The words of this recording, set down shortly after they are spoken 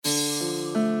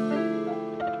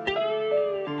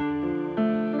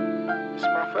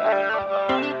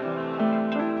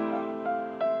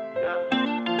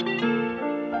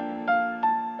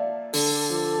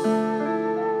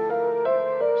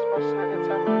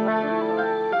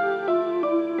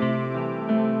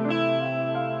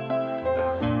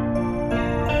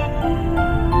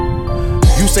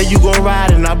say you gon'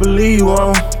 ride and I believe you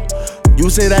won't. You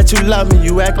say that you love me,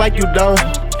 you act like you don't.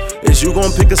 Is you gon'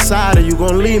 pick a side or you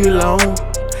gon' leave me alone?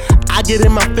 I get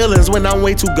in my feelings when I'm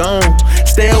way too gone.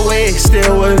 Stay away,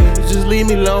 just leave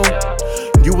me alone.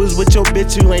 You was with your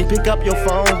bitch, you ain't pick up your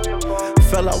phone.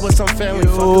 Fell out with some family.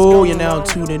 Yo, you're now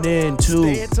tuning in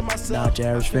to Not Your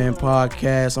Average Fan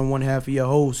Podcast. I'm one half of your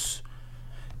host,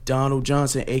 Donald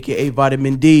Johnson, aka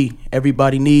Vitamin D.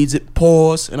 Everybody needs it.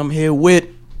 Pause. And I'm here with.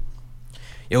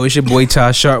 Yo, it's your boy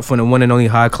Ty Sharp from the one and only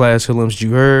High Class Hoodlums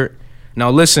you heard. Now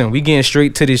listen, we getting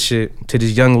straight to this shit, to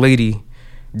this young lady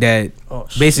that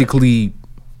basically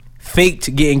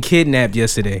faked getting kidnapped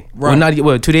yesterday. Right.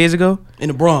 Well, 2 days ago? In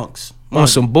the Bronx. On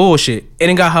some bullshit. And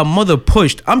then got her mother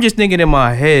pushed. I'm just thinking in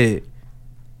my head,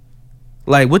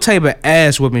 like, what type of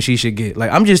ass whooping she should get?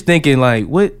 Like, I'm just thinking, like,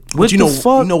 what the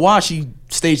fuck? You know why she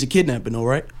staged the kidnapping, though,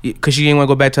 right? Because she didn't want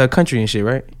to go back to her country and shit,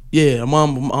 right? Yeah, her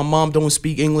mom don't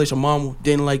speak English. Her mom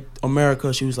didn't like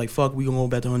America. She was like, fuck, we gonna go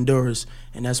back to Honduras.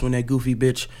 And that's when that goofy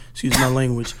bitch, excuse my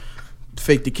language,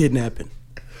 faked the kidnapping.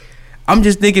 I'm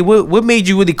just thinking, what made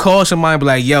you really call somebody and be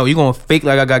like, yo, you gonna fake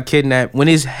like I got kidnapped when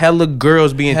there's hella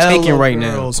girls being taken right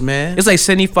now? Man. It's like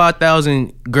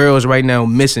 75,000 girls right now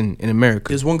missing in America.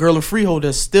 There's one girl in Freehold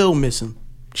that's still missing.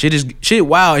 Shit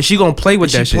wild, and she gonna play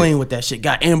with that shit. She playing with that shit.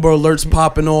 Got Amber Alerts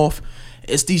popping off.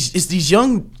 It's these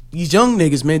young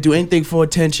niggas, man, do anything for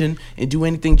attention and do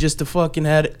anything just to fucking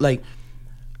have it. Like,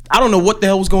 I don't know what the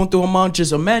hell was going through her mind.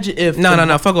 Just imagine if...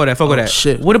 No, fuck all that.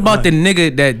 Shit. What about the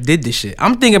nigga that did this shit?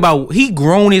 I'm thinking about, he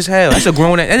grown as hell. That's a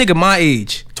grown... That nigga my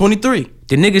age. 23.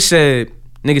 The nigga said,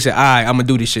 all right, I'm gonna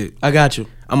do this shit. I got you.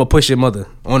 I'm gonna push your mother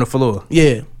on the floor.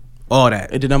 Yeah. All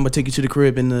that. And then I'm gonna take you to the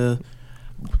crib and...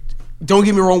 Don't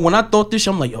get me wrong. When I thought this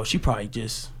shit, I'm like, yo, she probably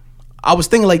just... I was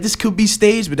thinking like this could be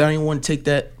staged, but I didn't want to take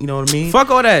that. You know what I mean? Fuck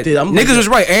all that. Niggas was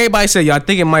right. Everybody said, yo, I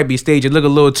think it might be staged. It look a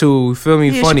little too, feel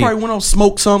me, funny. She probably went on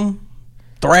smoke something.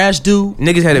 Thrash dude.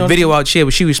 Niggas had a video out here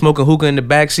where she was smoking hookah in the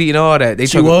backseat and all that.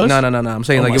 She was? No. I'm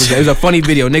saying like it was a funny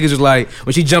video. Niggas was like,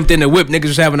 when she jumped in the whip, niggas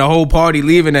was having a whole party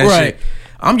leaving that shit.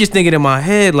 I'm just thinking in my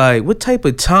head, like, what type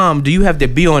of time do you have to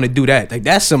be on to do that? Like,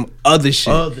 that's some other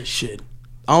shit.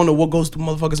 I don't know what goes through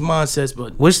motherfuckers' mindsets,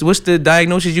 but... What's the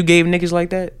diagnosis you gave niggas like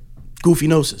that?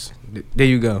 Goofy-nosis. There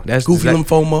you go. That's goofy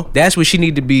lymphoma. That's what she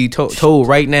need to be told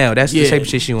right now. That's the type of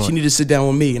shit she wants. She need to sit down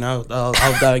with me, and I'll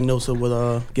diagnose her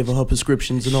with give her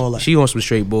prescriptions and all that. She wants some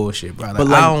straight bullshit, bro. Like, but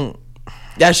like,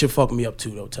 that shit fucked me up too,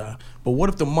 though, Ty. But what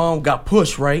if the mom got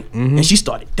pushed, right? Mm-hmm. And she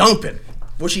started dumping.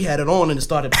 Well, she had it on and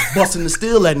started busting the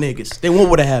steel at niggas. Then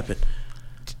what would have happened?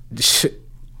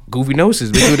 Goofy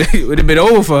noses, it would have been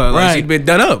over for her. Like, right. She'd been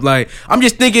done up. Like, I'm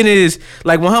just thinking is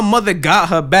like when her mother got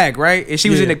her back, right? And she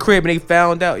was in the crib and they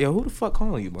found out, yo, who the fuck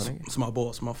calling you, buddy? It's my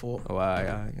boss, my fault. Oh,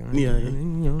 yeah. You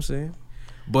know what I'm saying?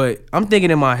 But I'm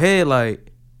thinking in my head,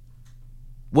 like,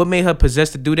 what made her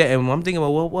possessed to do that? And I'm thinking about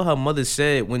what her mother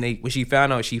said when she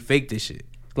found out she faked this shit.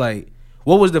 Like,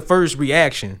 what was the first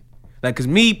reaction? Like, cause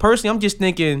me personally, I'm just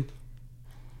thinking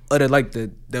of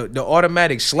the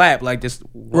automatic slap, like this,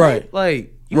 right?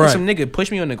 Like, you want some nigga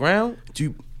push me on the ground?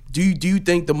 Do you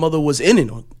think the mother was in it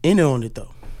on it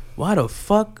though? Why the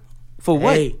fuck? For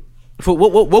what? Hey. For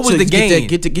what was the game?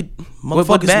 Get motherfuckers.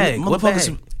 What bag?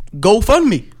 Motherfuckers,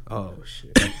 GoFundMe. Oh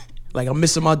shit. Like, I'm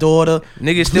missing my daughter.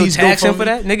 Niggas still taxing for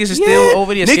that? Niggas is still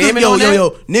over there scamming on that?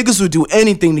 Yo, niggas would do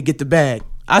anything to get the bag.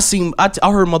 I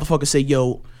heard motherfuckers say,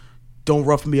 yo, don't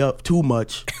rough me up too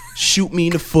much. Shoot me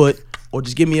in the foot or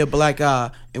just give me a black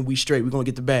eye and we straight. We gonna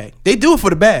get the bag. They do it for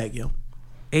the bag, yo.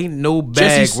 Ain't no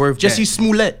bag worth Jesse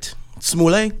that.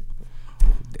 Smollett.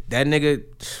 That nigga.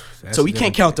 So we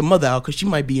can't count the mother out because she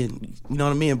might be in, you know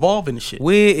what I mean, involved in the shit.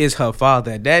 Where is her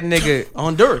father? That nigga.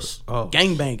 Honduras.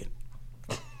 Gang banging.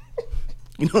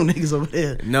 You know niggas over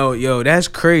there. No, yo, that's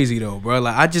crazy though, bro.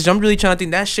 Like, I'm really trying to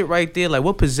think that shit right there. Like,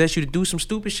 what possessed you to do some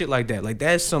stupid shit like that? Like,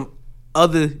 that's some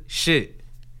other shit.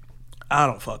 I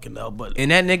don't fucking know, but...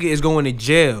 And that nigga is going to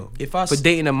jail for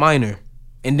dating a minor.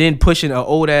 And then pushing an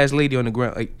old ass lady on the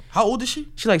ground. Like, how old is she?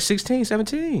 She like 16,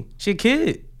 17. She a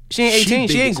kid. She ain't 18.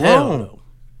 She ain't grown.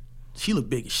 She look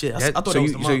big as shit. I thought it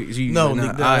was the mom.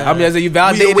 Nigga. I'm just saying you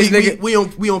validate this nigga. We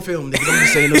on film, nigga. Don't be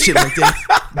saying no shit like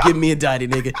that. Give me indicted,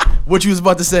 nigga. What you was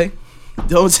about to say?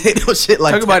 Don't say no shit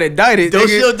like that. Talk about indicted,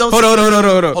 nigga.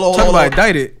 Hold on. Talk about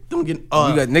indicted. Don't get... You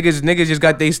got niggas just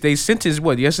got they sentence,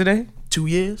 what, yesterday? 2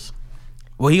 years?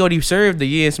 Well, he already served a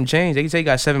year and some change. They say he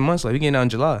got 7 months left. He getting out in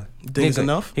July. You think it's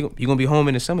enough? He gonna be home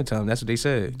in the summertime. That's what they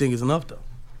said. You think it's enough though?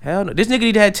 Hell no. This nigga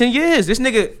need to have 10 years. This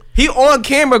nigga, he on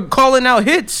camera calling out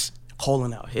hits.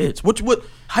 What?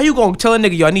 How you gonna tell a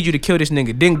nigga, yo, I need you to kill this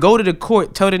nigga? Then go to the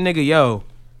court, tell the nigga, yo,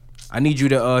 I need you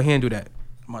to handle that.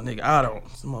 My nigga, I don't.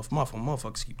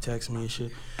 Motherfuckers keep texting me and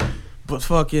shit. But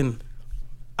fucking,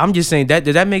 I'm just saying that.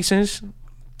 Does that make sense?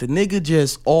 the nigga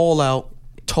just all out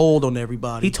told on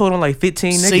everybody. He told on like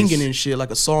 15 niggas. Singing and shit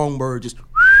like a songbird. Just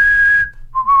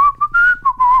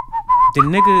the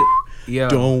nigga, yeah.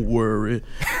 Don't worry.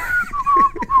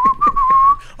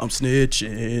 I'm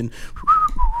snitching.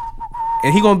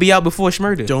 And he gonna be out before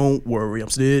Shmurda. Don't worry, I'm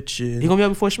snitching. He gonna be out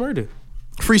before Shmurda.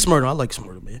 Free Smurda. I like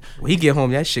Smurda, man. When he get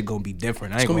home, that shit gonna be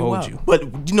different. I ain't gonna hold you.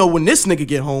 But you know, when this nigga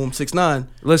get home, 6ix9ine,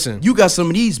 Listen, you got some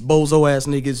of these bozo ass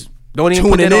niggas. don't even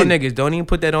put that tuning on in. niggas. Don't even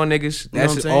put that on niggas. You know what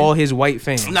I'm That's saying? all his white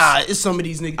fans. Nah, it's some of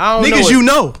these niggas. I don't know Niggas it. you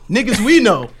know. Niggas we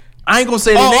know. I ain't gonna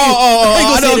say their names.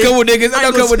 I know a couple niggas. I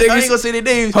ain't gonna say their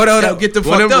names. Hold on, Yo, get the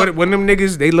fuck up. One of them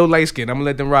niggas, they low light skin. I'm gonna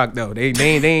let them rock though. They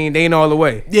ain't all the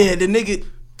way. Yeah, the nigga.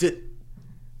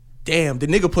 Damn, the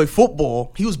nigga play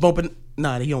football. He was bumping.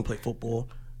 Nah, he don't play football.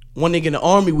 One nigga in the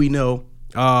army we know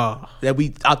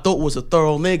that I thought was a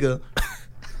thorough nigga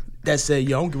that said,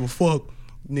 "Yo, I don't give a fuck,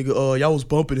 nigga. Y'all was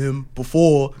bumping him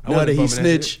before. Now that he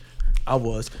snitched, I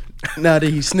was. Now that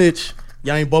he snitched,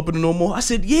 y'all ain't bumping him no more." I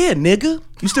said, "Yeah, nigga.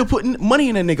 You still putting money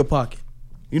in that nigga pocket?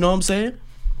 You know what I'm saying?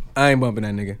 I ain't bumping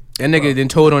that nigga. That nigga done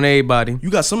told on everybody. You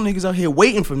got some niggas out here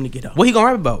waiting for him to get out. What he gonna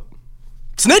rap about?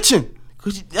 Snitching.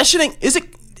 Cause that shit ain't. Is it?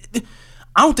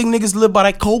 I don't think niggas live by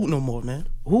that code no more, man.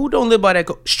 Who don't live by that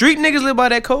code? Street niggas live by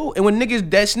that code, and when niggas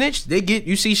that snitch,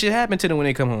 you see shit happen to them when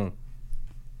they come home.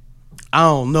 I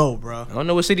don't know, bro. I don't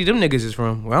know what city them niggas is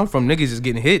from. Where I'm from, niggas is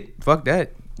getting hit. Fuck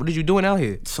that. What are you doing out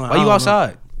here? Son, Why I you don't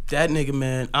outside? know. That nigga,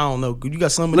 man, I don't know. You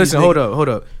got some of Listen, these hold niggas-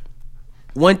 up.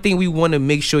 One thing we want to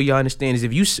make sure y'all understand is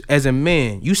if you, as a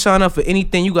man, you sign up for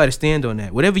anything, you got to stand on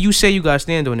that. Whatever you say, you got to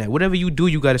stand on that. Whatever you do,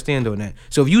 you got to stand on that.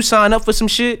 So if you sign up for some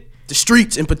shit, the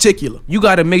streets in particular, you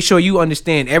got to make sure you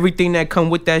understand everything that come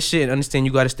with that shit and understand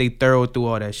you got to stay thorough through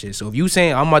all that shit. So if you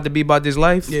saying, I'm about to be about this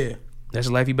life, yeah, that's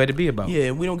the life you better be about.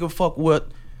 yeah, we don't give a fuck what.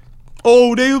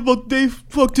 Oh, they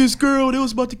fucked this girl. They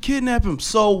was about to kidnap him.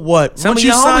 So what? Some Once of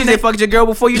your sign homies, they fucked your girl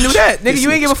before you knew that. Nigga, This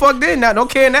you ain't give a fuck then. Now, don't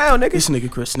care now, nigga. This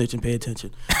nigga Chris snitching. Pay attention.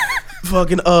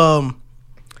 Fucking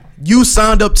you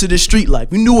signed up to the street life.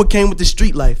 You knew what came with the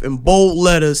street life. In bold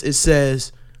letters, it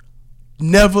says,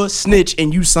 "Never snitch,"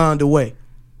 and you signed away.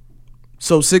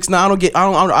 So 6ix9ine,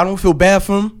 I don't feel bad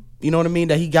for him. You know what I mean?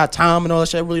 That he got time and all that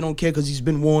shit. I really don't care because he's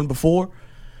been warned before.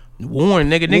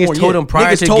 Warned, nigga. Niggas Warned, told yeah. him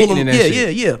prior Niggas to told getting him- in that yeah, shit.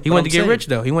 yeah, yeah. He But wanted I'm to get saying- rich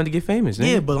though. He wanted to get famous.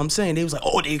 Nigga. Yeah, but I'm saying they was like,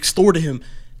 oh, they extorted him.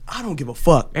 I don't give a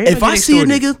fuck. Everybody If I get see a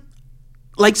extorted. nigga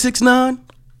like 6ix9ine,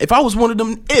 if I was one of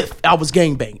them, if I was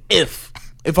gangbang, if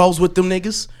I was with them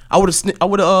niggas, I would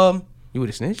have. You would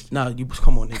have snitched. Nah, you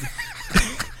come on,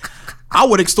 nigga. I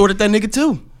would have extorted that nigga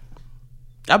too.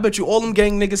 I bet you all them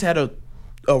gang niggas had a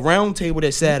round table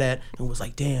that sat at and was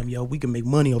like, damn, yo, we can make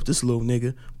money off this little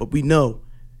nigga, but we know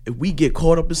if we get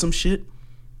caught up in some shit,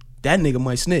 that nigga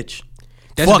might snitch.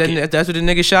 That's Fuck what it. that's what the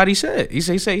nigga Shotty said. He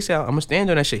said, I'm gonna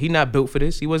stand on that shit. He not built for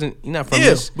this. He not from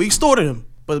Yeah, this. we extorted him.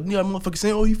 But you know, motherfuckers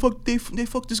saying, oh, they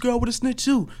fucked this girl with a snitch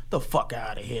too. The fuck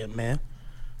out of here, man.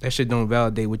 That shit don't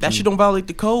validate what That you. shit don't violate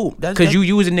the code. Cause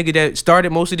you was a nigga that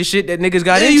started most of the shit that niggas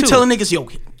got yeah, into. you telling niggas, yo,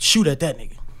 shoot at that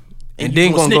nigga. and you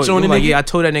then gonna go snitch on you the like, nigga? yeah, I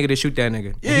told that nigga to shoot that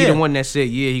nigga. And he Yeah. the one that said,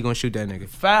 yeah, he gonna shoot that nigga.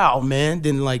 Foul, man.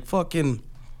 Then like fucking,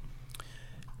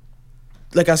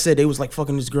 like I said, they was like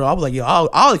fucking this girl. I was like, yo,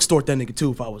 I'll extort that nigga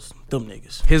too if I was them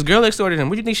niggas. His girl extorted him.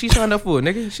 What you think she signed up for,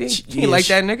 nigga? She Yeah, ain't like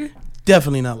she- that nigga.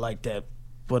 Definitely not like that.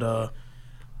 But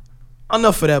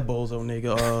enough for that bozo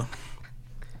nigga.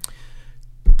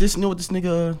 You know what this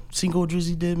nigga Cinco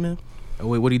Drizzy did, man? Oh,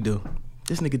 wait, what'd he do?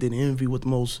 This nigga did an interview with the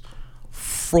most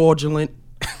fraudulent,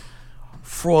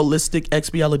 fraudistic,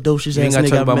 expialidocious You ain't ass gotta nigga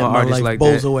talk I've about met my in my artist life. like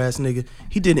that. Bozo ass nigga.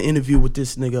 He did an interview with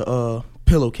this nigga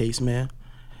Pillowcase, man.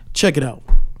 Check it out.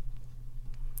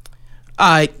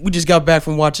 Alright, we just got back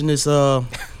from watching this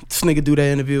this nigga do that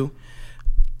interview.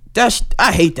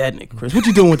 I hate that nigga, Chris. What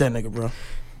you doing with that nigga, bro?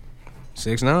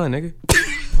 6ix9ine,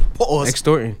 nigga. Pause.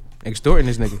 Extorting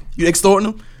this nigga. You extorting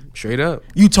him? Straight up.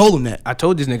 You told him that. I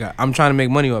told this nigga, I'm trying to make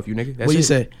money off you, nigga. That's What you it.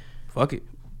 say? Fuck it.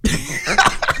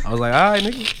 I was like, all right,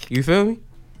 nigga. You feel me?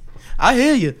 I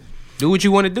hear you. Do what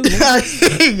you want to do, nigga. I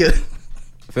hear you.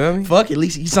 Feel me? Fuck, at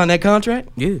least you signed that contract?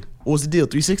 Yeah. What was the deal?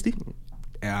 360?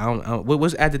 Yeah, I don't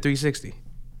what's at the 360?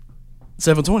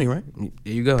 720, right?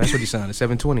 There you go. That's what he signed. A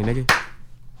 720, nigga.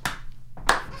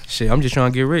 Shit, I'm just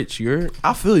trying to get rich. You heard?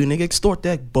 I feel you, nigga. Extort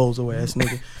that bozo ass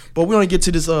nigga. But we want to get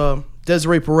to this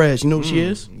Desiree Perez. You know who she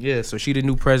is? Yeah, so she the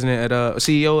new president at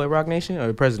CEO at Rock Nation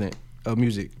or president of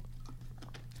music.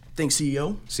 Think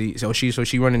CEO. See, so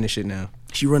she running this shit now.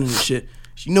 She running this shit.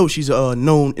 She knows she's a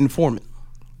known informant.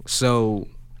 So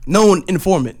Known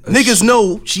informant. Niggas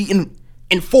know she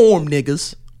informed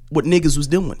niggas what niggas was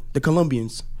doing, the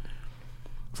Colombians.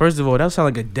 First of all, that sound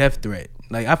like a death threat.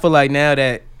 Like, I feel like now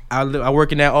that I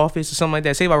work in that office or something like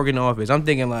that. Say if I work in the office, I'm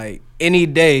thinking like any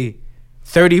day,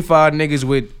 35 niggas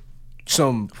with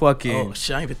some fucking Oh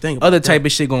shit, I ain't even think about other that. type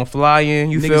of shit gonna fly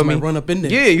in. You Niggas feel me? might run up in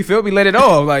there. Yeah, you feel me? Let it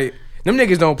off. Like, them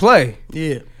niggas don't play.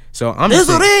 Yeah. So I'm just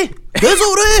saying,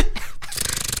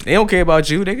 they don't care about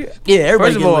you, nigga. Yeah,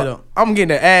 everybody First of getting lit all, up. I'm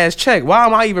getting an ass check. Why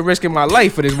am I even risking my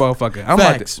life for this motherfucker? I'm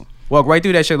about Facts. to walk right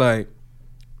through that shit like,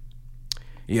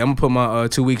 yeah, I'm gonna put my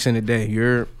 2 weeks in a day.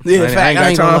 Yeah, I fact, ain't I got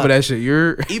ain't time gonna for lie. that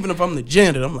shit. Even if I'm the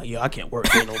janitor, I'm like, yo, I can't work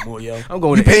here no more, yo. I'm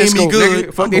going You to paying me Interscope, good?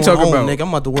 nigga. Fuck I'm they going talking home, about. nigga. I'm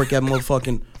about to work at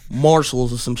motherfucking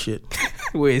Marshalls or some shit.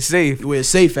 Where it's safe. Where it's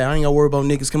safe at. I ain't gotta worry about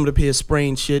niggas coming up here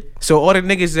spraying shit. So all the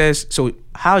niggas so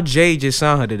how Jay just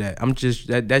signed her to that? I'm just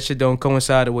that shit don't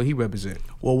coincide with what he represent.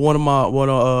 Well, one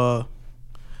of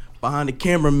behind the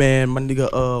camera man, my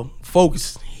nigga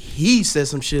Focus, he said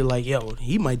some shit like, yo,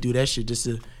 he might do that shit just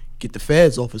to get the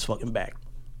feds off his fucking back.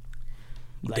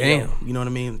 Like, Damn. yo, you know what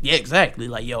I mean? Yeah, exactly.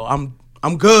 Like, yo,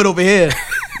 I'm good over here.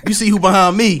 You see who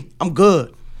behind me? I'm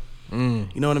good. You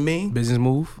know what I mean? Business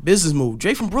move. Business move.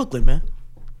 Jay from Brooklyn, man.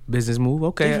 Business move.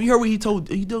 Okay. You heard what he told?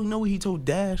 You don't know what he told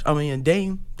Dash? I mean,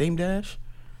 Dame Dash.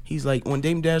 He's like, when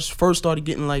Dame Dash first started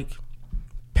getting like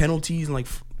penalties and like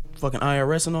fucking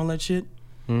IRS and all that shit.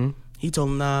 He told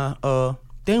him, nah,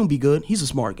 Dame be good. He's a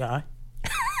smart guy.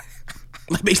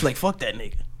 Basically, like, fuck that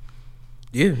nigga.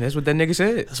 Yeah, that's what that nigga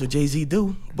said. That's what Jay-Z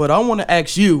do. But I want to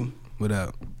ask you, What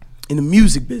up? in the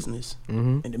music business,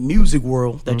 in the music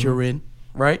world that you're in,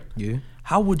 right? Yeah.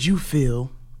 How would you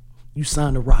feel you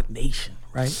signed to Rock Nation,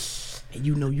 right? And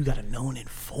you know you got a known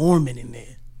informant in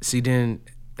there. See, then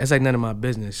that's like none of my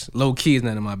business. Low key is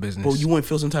none of my business. Bro, you wouldn't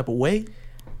feel some type of way?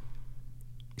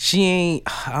 She ain't.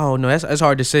 I don't know. That's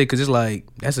hard to say because it's like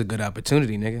that's a good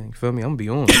opportunity, nigga. You feel me? I'm gonna be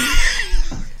on.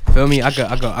 Feel me? I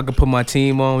could put my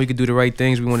team on. We could do the right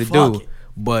things we want to Fuck do. it.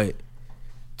 But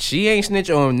she ain't snitch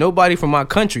on nobody from my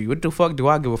country. What the fuck do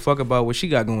I give a fuck about what she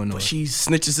got going on? But she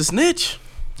snitches a snitch.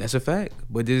 That's a fact.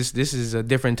 But this is a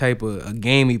different type of a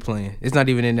game he playing. It's not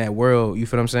even in that world. You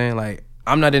feel what I'm saying? Like,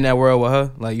 I'm not in that world with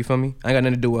her. Like, you feel me? I ain't got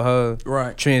nothing to do with her.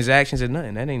 Right. Transactions or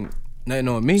nothing. That ain't nothing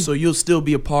on me. So you'll still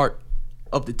be a part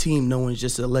of the team knowing it's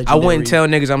just a I legendary. wouldn't tell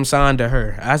niggas I'm signed to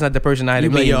her. That's not the person I had you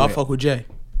to be like, meet yo, I'll with. fuck with Jay.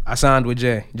 I signed with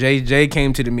Jay. Jay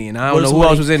came to the meeting. I don't What know if who somebody-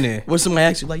 else was in there. What if somebody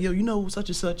asks you, like, yo, you know such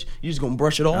and such? You just gonna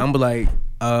brush it off? I'm be like,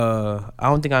 I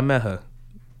don't think I met her.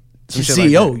 Some She's shit like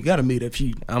CEO. that. You gotta meet her. If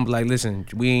she, I'm like, listen,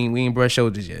 we ain't brushed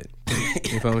shoulders yet.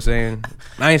 You feel what I'm saying?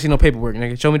 I ain't seen no paperwork,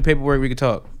 nigga. Show me the paperwork, we can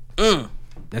talk.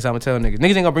 That's how I'm gonna tell niggas. Niggas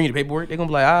ain't gonna bring you the paperwork. They gonna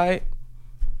be like, all right,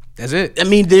 that's it. I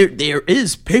mean, there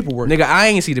is paperwork. Nigga, I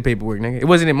ain't see the paperwork, nigga. It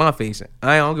wasn't in my face.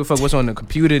 I don't give a fuck what's on the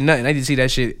computer, nothing. I didn't see that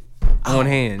shit on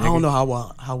hand. I don't nigga.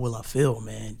 know how will I feel,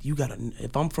 man. You gotta.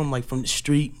 If I'm from the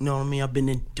street, you know what I mean. I've been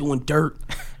in doing dirt.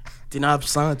 Then I've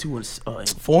signed to an I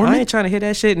informant. ain't trying to hear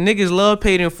that shit. Niggas love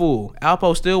paid in full.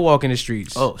 Alpo still walking the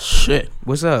streets. Oh shit.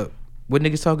 What's up? What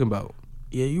niggas talking about?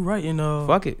 Yeah, you right. And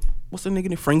Fuck it. what's the nigga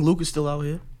name? Frank Lucas still out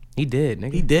here? He dead,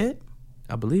 nigga. He dead?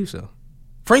 I believe so.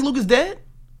 Frank Lucas dead?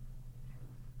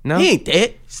 No, He ain't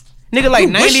dead. nigga like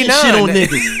You wishing 99. shit on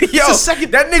niggas. Yo, It's the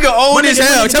second- that nigga old When as nigga-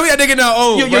 hell. when Tell me that nigga not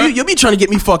old, Yo, bro. you be trying to get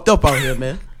me fucked up out here,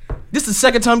 man. This is the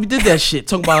second time you did that shit.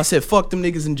 Talking about I said fuck them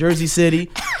niggas in Jersey City.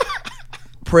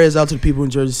 Prayers out to the people in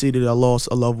Jersey City that lost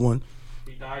a loved one.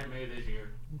 He died May this year.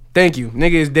 Thank you.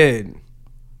 Nigga is dead.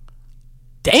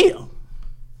 Damn.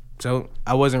 So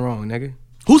I wasn't wrong, nigga.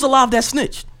 Who's alive that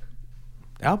snitched?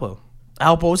 Alpo.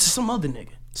 Alpo, it's some other nigga.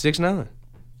 6'9".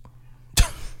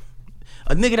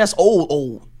 A nigga that's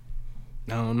old.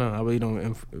 I don't know. I really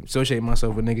don't associate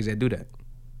myself with niggas that do that.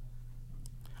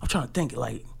 I'm trying to think,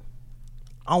 like,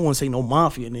 I don't want to say no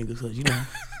mafia niggas, because, you know,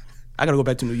 I got to go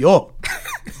back to New York.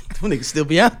 Them niggas still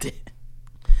be out there.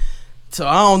 So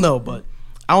I don't know, but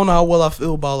I don't know how well I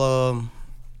feel about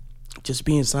just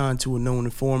being signed to a known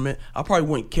informant. I probably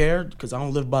wouldn't care, because I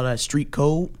don't live by that street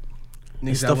code.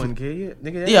 Niggas stuff- I wouldn't care yet.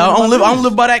 Nigga, Yeah, I don't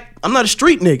live by that. I'm not a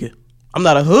street nigga. I'm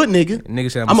not a hood nigga.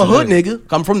 Nigga said I'm a hood civilian. nigga.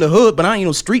 I'm from the hood, but I ain't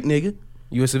no street nigga.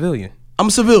 You a civilian. I'm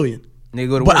a civilian. Nigga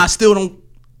go to But work. I still don't.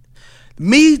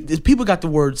 Me, people got the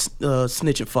word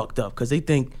snitching fucked up because they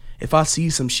think if I see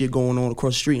some shit going on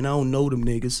across the street and I don't know them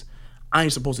niggas, I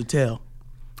ain't supposed to tell.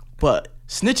 But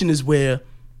snitching is where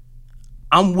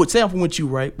say I'm with you,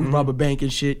 right? We rob a bank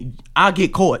and shit. I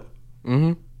get caught.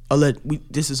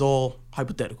 This is all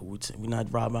hypothetical. We're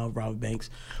not robbing banks,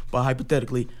 but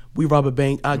hypothetically, we rob a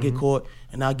bank. I get caught,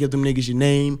 and I give them niggas your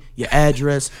name, your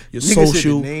address, your Nigga said the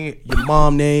social, name. your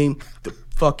mom name, the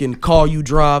fucking car you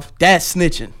drive. That's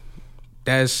snitching.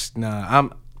 That's nah.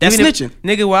 That's even if- snitching.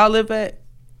 Nigga, where I live at,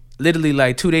 literally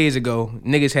like 2 days ago,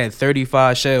 niggas had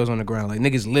 35 shells on the ground. Like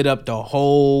niggas lit up the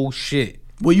whole shit.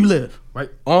 Where you live? Right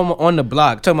on the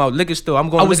block. Talking about liquor store. I'm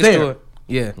going. I to was liquor there. Store.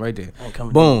 Yeah, right there. I ain't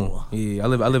coming Boom. no more. Yeah, I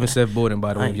live in Seth Borden,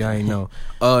 by the way. I If ain't y'all ain't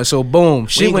know. So boom,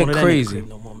 shit ain't went going to that nigga crazy. crib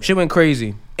no more, man. Shit went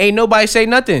crazy. Ain't nobody say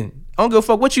nothing. I don't give a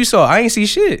fuck what you saw. I ain't see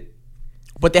shit.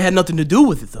 But they had nothing to do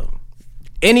with it though.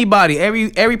 Anybody,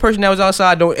 every person that was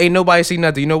outside, ain't nobody see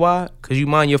nothing. You know why? Cause you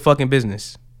mind your fucking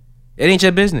business. It ain't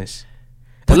your business.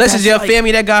 But Unless it's that's your like-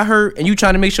 family that got hurt and you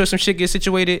trying to make sure some shit gets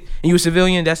situated and you a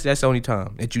civilian, that's the only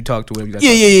time that you talk to whoever you got.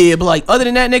 Yeah. But like, Other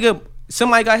than that, nigga,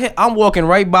 somebody got hit. I'm walking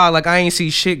right by like I ain't see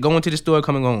shit, going to the store,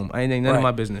 coming home. I ain't none of Right.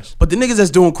 my business. but the niggas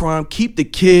that's doing crime, keep the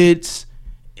kids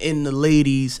and the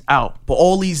ladies out. But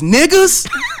all these niggas,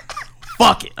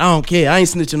 fuck it. I don't care. I ain't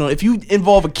snitching on. If you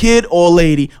involve a kid or a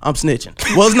lady, I'm snitching.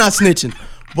 Well, it's not snitching,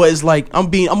 but it's like I'm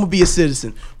gonna be a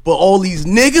citizen. But all these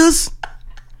niggas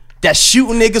that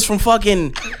shooting niggas from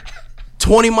fucking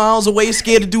 20 miles away,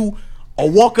 scared to do a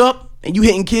walk up, and you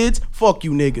hitting kids, fuck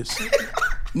you niggas.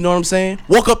 You know what I'm saying?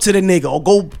 Walk up to the nigga or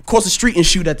go across the street and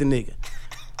shoot at the nigga.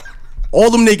 All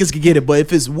them niggas can get it, but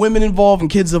if it's women involved and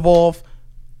kids involved,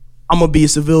 I'm gonna be a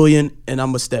civilian and I'm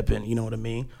gonna step in. You know what I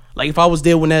mean? Like if I was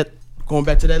there when going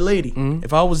back to that lady,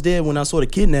 if I was there when I saw the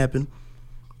kidnapping,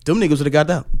 them niggas would have got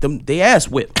down. They ass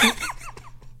whipped.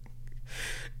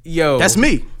 Yo, That's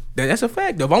me. That's a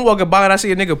fact though. If I'm walking by and I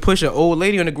see a nigga push an old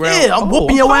lady on the ground, Yeah, I'm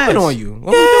whooping your popping ass. on you.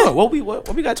 What Yeah. we doing?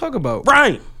 What we gotta talk about?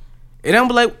 Right. And I'm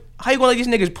like, how you gonna let these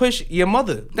niggas push your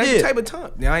mother? That's the Yeah. type of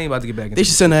time. Yeah, I ain't about to get back into They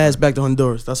should send her ass back to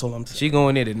Honduras. That's all I'm saying. She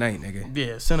going there tonight, nigga.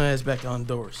 Yeah, send her ass back to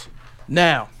Honduras.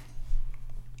 Now,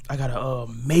 I got a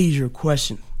major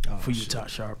question for you, Todd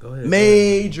Sharp. Go ahead.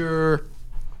 Major.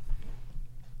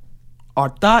 Are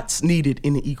thoughts needed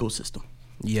in the ecosystem?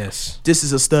 Yes. This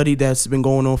is a study that's been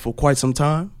going on for quite some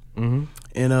time. Mm-hmm.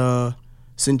 And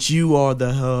since you are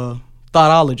the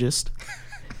thoughtologist,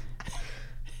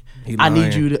 He I need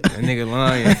lying. you to- That nigga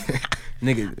lying.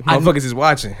 Nigga, motherfuckers is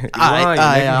watching. He lying,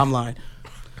 nigga. I'm lying.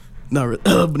 Not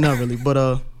really.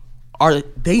 But are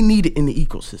they needed in the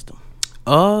ecosystem?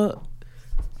 I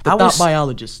The would thought s-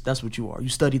 biologist. That's what you are. You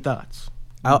study thoughts,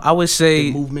 I would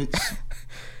say movements.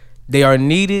 they are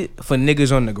needed for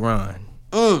niggas on the grind.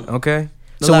 Okay?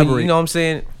 So when, Elaborate. you know what I'm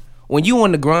saying? When you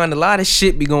on the grind, a lot of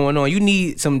shit be going on. You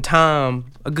need some time,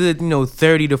 a good,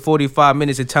 30 to 45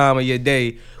 minutes of time of your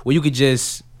day where you could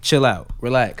just chill out,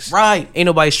 relax. Right. Ain't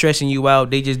nobody stressing you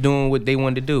out. They just doing what they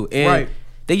want to do. And Right.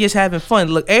 they just having fun.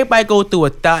 Look, everybody go through a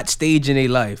thought stage in their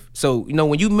life. So,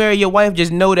 when you marry your wife,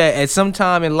 just know that at some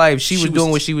time in life, she was doing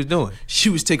what she was doing. She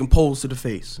was taking poles to the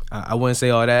face. I wouldn't say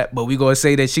all that, but we gonna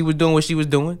say that she was doing what she was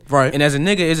doing. Right. And as a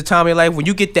nigga, it's a time in your life when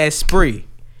you get that spree.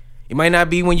 It might not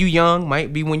be when you young,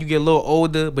 might be when you get a little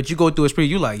older, but you go through a spree,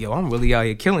 you like, yo, I'm really out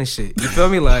here killing shit. You feel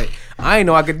me? Like, I ain't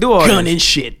know I could do all Gun this. and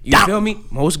shit. You feel me?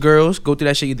 Most girls go through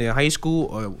that shit either in high school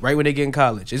or right when they get in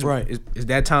college. It's Right. It's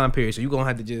that time period. So you gonna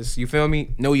have to just, you feel me?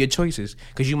 Know your choices.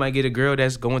 Cause you might get a girl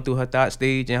that's going through her thought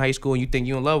stage in high school and you think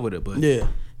you in love with her, but Yeah.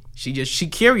 she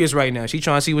curious right now. She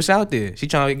trying to see what's out there. She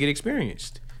trying to get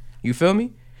experienced. You feel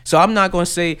me? So I'm not gonna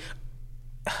say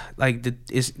like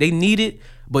they need it,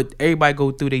 but everybody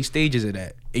go through their stages of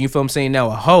that. And you feel what I'm saying? Now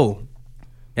a hoe,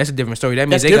 that's a different story. That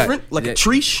means That's they different. got Like a that-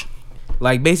 treesh.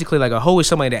 like basically like a hoe is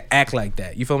somebody that act like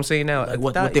that. You feel what I'm saying? Now Like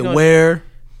what that- they you know, wear.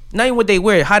 not even what they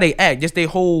wear, how they act, just their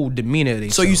whole demeanor.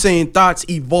 So you saying thoughts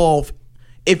evolve?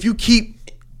 If you keep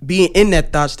being in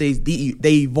that thought stage,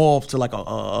 they evolve to like a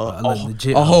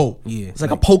legit hoe. yeah, It's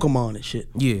like like- a Pokemon and shit.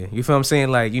 Yeah, you feel what I'm saying?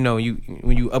 Like, you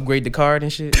when you upgrade the card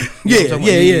and shit. You know what I'm Yeah, talking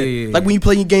yeah, about? yeah. Like when you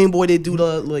play your Game Boy, they do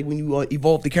the like when you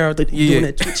evolve the character, Yeah. doing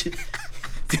that Twitch shit.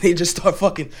 Then they just start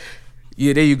fucking.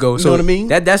 Yeah, there you go. So know what I mean?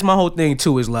 That's my whole thing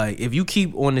too. Is like if you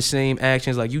keep on the same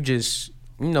actions, like you just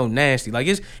nasty. Like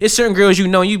it's certain girls you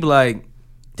be like,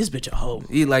 This bitch a hoe.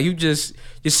 like you just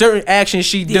certain actions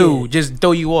she do Yeah. just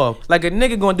throw you off. Like a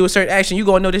nigga gonna do a certain action, you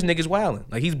gonna know this nigga's wilding.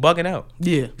 Like he's bugging out.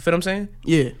 Yeah, You feel what I'm saying?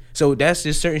 yeah, So that's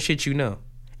just certain shit and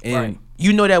Right.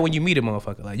 you know that when you meet a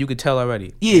motherfucker, like you could tell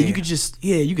already. yeah. You could just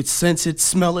you could sense it,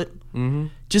 smell it. Mm-hmm.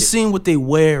 Just seeing what they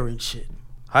wear and shit.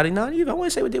 How they not even? I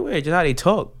wouldn't say what they wear, just how they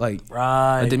talk. Like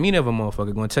Right. the demeanor of a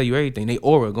motherfucker gonna tell you everything. They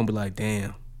aura gonna be like,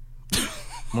 damn,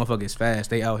 motherfuckers fast.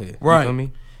 They out here. Right. You feel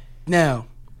me? Now,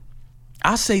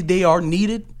 I say they are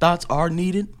needed. Thoughts are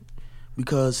needed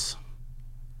because,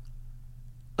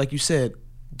 like you said,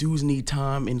 dudes need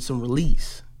time and some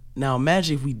release. Now,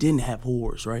 imagine if we didn't have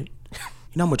whores, right?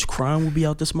 You know how much crime would be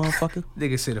out this motherfucker?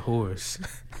 Nigga said horse.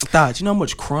 Thoughts, you know how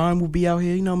much crime will be out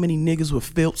here? You know how many niggas with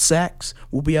filled sacks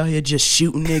will be out here just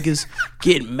shooting niggas,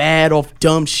 getting mad off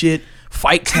dumb shit,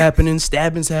 fights happening,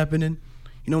 stabbings happening.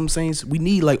 You know what I'm saying? So we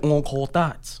need like on-call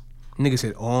thoughts. Nigga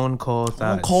said on call thoughts.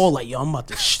 On call, like, yo, I'm about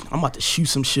to shoot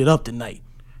some shit up tonight.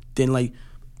 Then, like,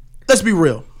 let's be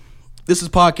real. This is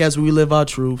podcast where we live our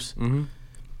truths. Mm-hmm.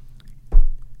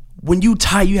 When you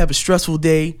tired, you have a stressful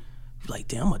day, you're like,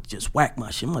 damn, I'm gonna just whack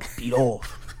my shit. I'm gonna beat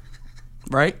off.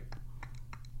 Right?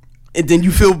 And then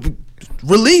you feel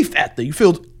relief after. You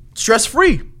feel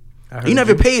stress-free. You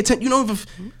never pay attention. You don't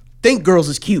even think girls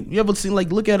is cute. You ever seen,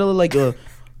 like, look at her like a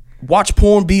watch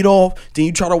porn beat off, then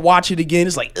you try to watch it again.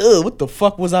 It's like, ugh, what the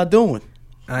fuck was I doing?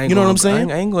 You know what I'm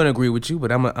saying? I ain't gonna agree with you, but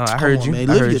I heard you. Man,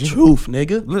 live your truth,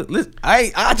 nigga. Look,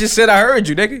 I just said I heard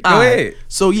you, nigga. Go ahead.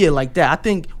 So yeah, like that. I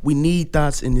think we need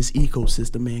thoughts in this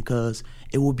ecosystem, man, because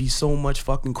it will be so much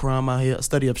fucking crime out here. A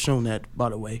study have shown that, by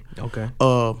the way. Okay.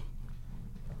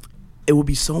 It will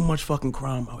be so much fucking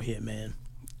crime out here, man.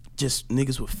 Just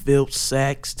niggas with filth,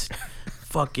 sexed,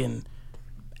 fucking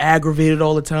aggravated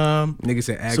all the time. Niggas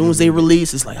said aggravated. As soon as they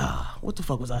release, it's like, what the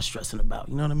fuck was I stressing about?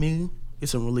 You know what I mean?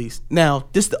 It's a release. Now,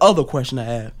 this is the other question I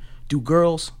have. Do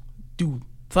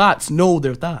thoughts know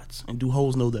their thoughts? And do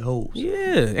hoes know their hoes?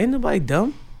 Yeah, ain't nobody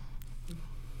dumb.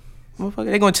 Motherfucker,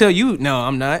 they gonna tell you, no,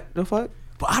 I'm not. The fuck?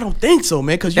 But I don't think so,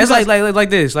 man. Cause that's like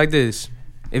this.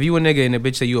 If you a nigga and a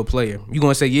bitch say you a player, you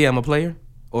gonna say, yeah, I'm a player?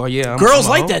 Or yeah, girls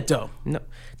I'm like home? that though. No,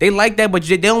 they like that, but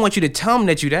they don't want you to tell them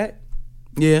that you that.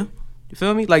 Yeah. You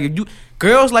feel me? Like, if you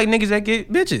girls like niggas that get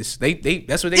bitches. They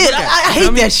that's what they look at. I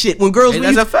hate that shit when girls.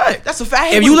 That's a fact. That's a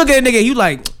fact. If you look at a nigga, you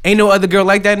like, ain't no other girl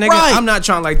like that nigga. Right. I'm not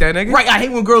trying like that nigga. Right. I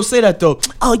hate when girls say that though.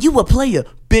 Oh, you a player,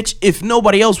 bitch. If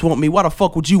nobody else want me, why the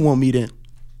fuck would you want me then?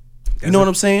 You know what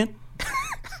I'm saying?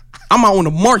 I'm out on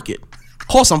the market. Of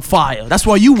course I'm fire. That's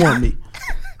why you want me.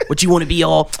 But you want to be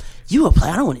all, you a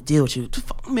player. I don't want to deal with you,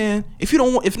 man.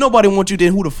 If nobody wants you,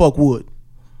 then who the fuck would?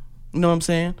 You know what I'm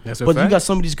saying? That's a but fact. You got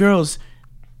some of these girls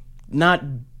not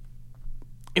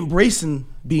embracing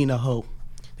being a hoe.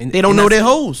 And they don't know their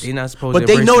hoes. They not supposed but to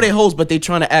they embrace know them. their hoes, but they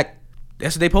trying to act.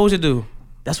 That's what they supposed to do.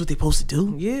 That's what they supposed to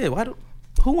do? Yeah,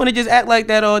 who want to just act like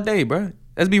that all day, bro?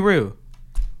 Let's be real.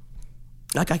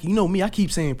 Like, you know me, I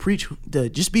keep saying, preach,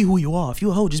 just be who you are. If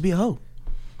you a hoe, just be a hoe.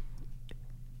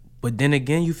 But then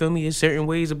again, you feel me? There's certain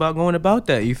ways about going about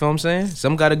that. You feel what I'm saying?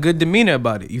 Some got a good demeanor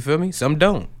about it. You feel me? Some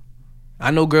don't. I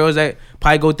know girls that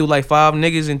probably go through like 5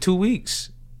 niggas in 2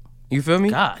 weeks. You feel me?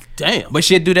 God damn. But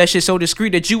shit do that shit so discreet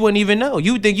that you wouldn't even know.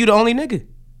 You think you the only nigga.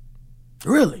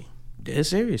 Really? Dead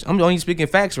serious. I'm only speaking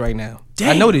facts right now.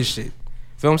 Damn. I know this shit.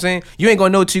 Feel what I'm saying? You ain't gonna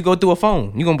know till you go through a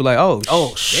phone. You gonna be like,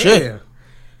 oh shit. Damn.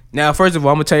 Now, first of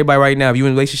all, I'm gonna tell everybody right now, if you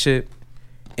in a relationship,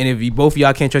 and if you, both of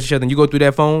y'all can't trust each other and you go through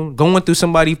that phone, going through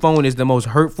somebody's phone is the most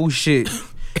hurtful shit.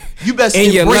 You best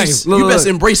in your embrace. life. You best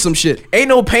embrace some shit. Ain't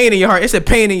no pain in your heart. It's a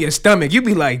pain in your stomach. You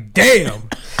be like, damn.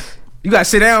 You gotta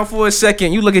sit down for a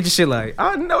second. You look at your shit like,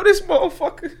 I know this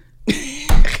motherfucker.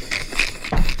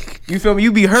 You feel me?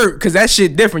 You be hurt because that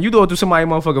shit different. You go through somebody's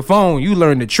motherfucking phone, you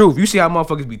learn the truth. You see how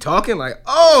motherfuckers be talking, like,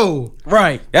 oh,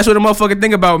 right. That's what the motherfucker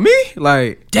think about me.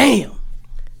 Like, damn.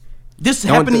 This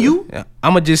happened to you?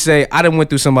 I'ma just say I done went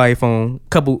through somebody's phone,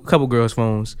 couple girls'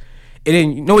 phones. And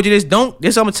then you know what you just don't.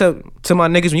 This I'm gonna tell my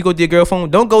niggas when you go to your girl phone,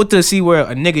 don't go to see where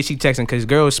a nigga she texting because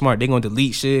girls smart. They gonna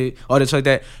delete shit, all this like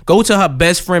that. Go to her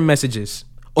best friend messages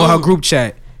or her group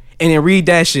chat and then read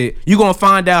that shit. You gonna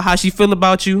find out how she feel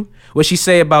about you, what she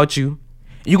say about you.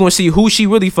 You gonna see who she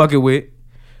really fucking with,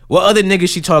 what other niggas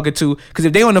she talking to. Cause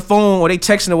if they on the phone or they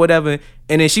texting or whatever,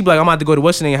 and then she be like, I'm about to go to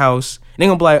what's her name house. And they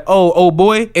gonna be like, oh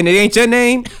boy, and it ain't your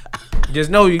name. Just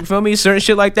know, you feel me? Certain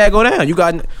shit like that go down. You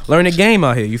got to learn the game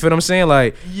out here. You feel what I'm saying?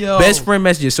 Like, best friend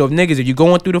messages. So if you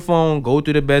going through the phone, go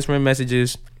through the best friend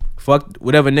messages. Fuck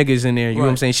whatever niggas in there. You know what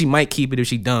I'm saying? She might keep it if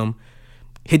she dumb.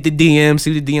 Hit the DM,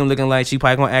 see what the DM looking like. She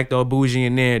probably gonna act all bougie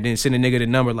in there. Then send a nigga the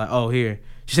number like, oh, here.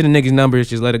 She send a nigga's numbers.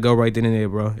 Just let it go right then and there,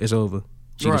 bro. It's over.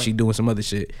 She doing some other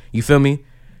shit. You feel me?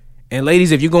 And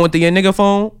ladies, if you going through your nigga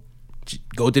phone,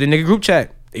 go to the nigga group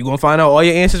chat. You gonna find out all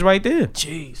your answers right there.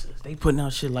 Jesus. They putting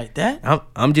out shit like that?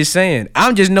 I'm just saying.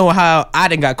 I'm just knowing how I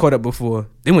done got caught up before.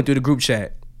 They went through the group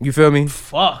chat. You feel me?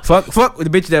 Fuck with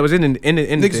the bitch that was in the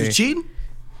niggas thing. was cheating?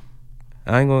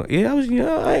 I ain't gonna. Yeah, I was. I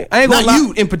ain't gonna Not lie.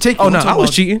 you in particular. Oh no, I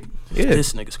was cheating. Yeah,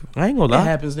 this nigga's. I ain't gonna lie. That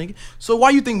happens, nigga. So why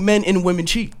you think men and women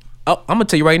cheat? Oh, I'm gonna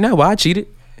tell you right now why I cheated.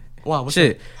 Wow, what's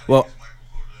shit? That? Well.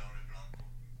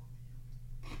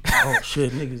 Oh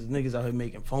shit, niggas out here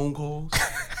making phone calls.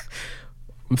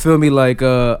 You feel me? Like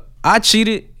I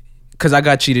cheated because I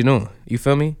got cheated on. You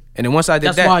feel me? And then once I did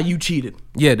That's that, why you cheated.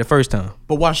 Yeah, the first time.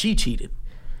 But why she cheated?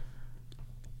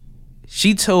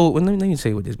 She told. Well, let me tell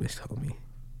you what this bitch told me.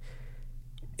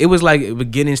 It was like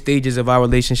beginning stages of our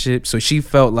relationship, so she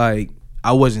felt like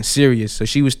I wasn't serious. So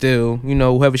she was still,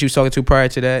 whoever she was talking to prior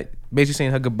to that, basically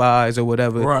saying her goodbyes or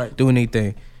whatever, right? Doing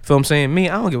anything. Feel what I'm saying? Me,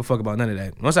 I don't give a fuck about none of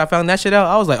that. Once I found that shit out,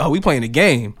 I was like, oh, we playing the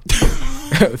game.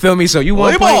 Feel me? So you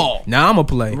want to play? ball. Nah, I'm gonna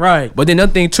play. Right. But then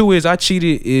another thing too is I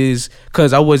cheated is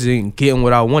because I wasn't getting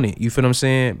what I wanted. You feel what I'm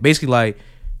saying? Basically, like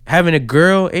having a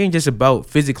girl ain't just about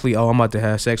physically. Oh, I'm about to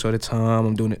have sex all the time.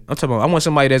 I'm doing it. I'm talking about I want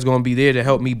somebody that's gonna be there to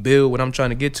help me build what I'm trying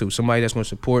to get to. Somebody that's gonna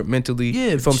support mentally.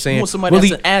 Yeah, you feel what I'm saying? You want somebody Really,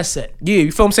 that's an asset. yeah,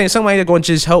 you feel what I'm saying? Somebody that's gonna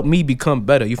just help me become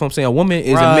better. You feel what I'm saying? A woman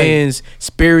is Right. a man's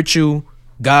spiritual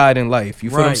guide in life. You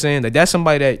feel what I'm Right. saying? Like that's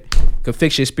somebody that could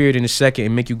fix your spirit in a second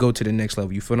and make you go to the next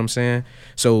level. You feel what I'm saying?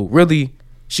 So really,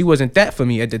 she wasn't that for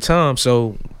me at the time.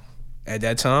 So at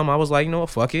that time, I was like, you know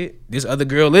what, fuck it. This other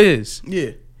girl is.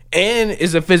 Yeah. And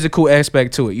it's a physical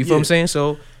aspect to it. You feel what I'm Yeah. saying?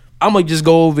 So I'm gonna just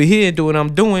go over here and do what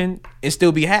I'm doing and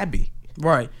still be happy.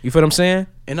 Right. You feel what I'm saying?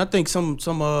 And I think some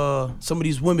of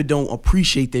these women don't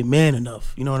appreciate their man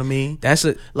enough. You know what I mean? That's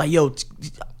it. Like, yo,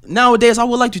 nowadays I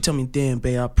would like you to tell me, damn,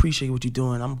 babe, I appreciate what you're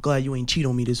doing. I'm glad you ain't cheat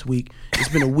on me this week. It's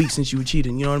been a week since you were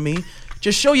cheating. You know what I mean?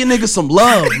 Just show your niggas some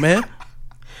love, man.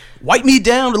 Wipe me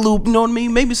down a little. You know what I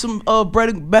mean? Maybe some bread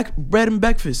and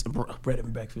breakfast.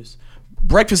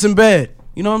 Breakfast in bed.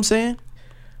 You know what I'm saying?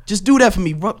 Just do that for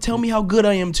me. Tell me how good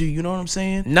I am to you. You know what I'm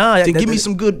saying? Nah, then that- give me that-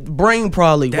 some good brain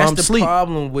probably while That's I'm the asleep.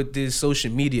 problem with this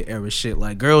social media era shit.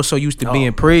 Like girls so used to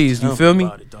being praised. You Tell feel me?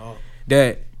 about it, dog.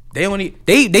 That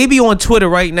they be on Twitter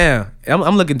right now.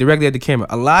 I'm looking directly at the camera.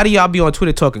 A lot of y'all be on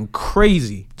Twitter talking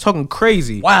crazy.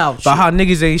 Wow, about shit. how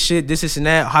niggas ain't shit, this and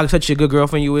that, how such a good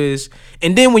girlfriend you is.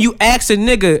 And then when you ask a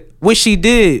nigga what she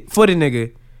did for the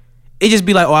nigga, it just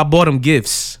be like, oh, I bought him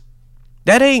gifts.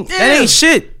 That ain't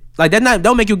shit. Like that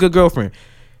don't make you a good girlfriend.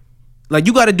 Like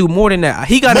you gotta do more than that.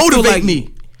 He gotta feel Motivate like me.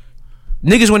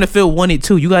 Niggas want to feel wanted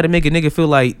too. You got to make a nigga feel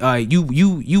like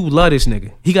you love this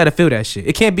nigga. He got to feel that shit.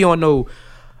 It can't be on no.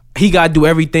 He got to do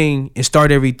everything and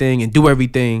start everything and do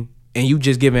everything, and you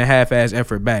just giving half-ass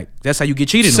effort back. That's how you get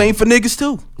cheated Same on. for niggas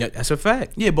too. Yeah, that's a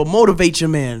fact. Yeah, but motivate your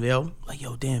man, yo. Like,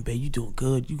 yo, damn, babe, you doing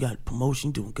good. You got promotion,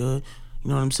 you doing good. You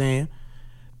know what I'm saying?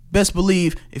 Best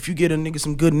believe if you get a nigga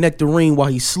some good nectarine while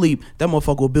he sleep, that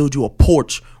motherfucker will build you a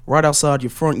porch right outside your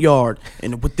front yard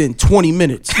and within 20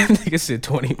 minutes. Nigga said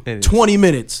 20 minutes. 20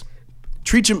 minutes.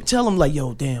 Treat him, tell him like,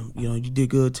 yo, damn, you know, you did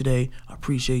good today. I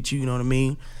appreciate you, you know what I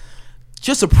mean?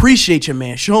 Just appreciate your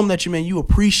man. Show him that your man, you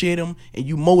appreciate him and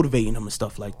you motivating him and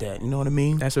stuff like that. You know what I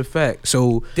mean? That's a fact.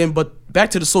 So Then, but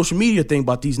back to the social media thing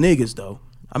about these niggas though.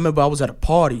 I remember I was at a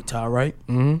party, Ty, right?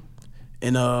 Mm-hmm.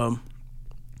 And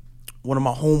one of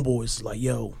my homeboys is like,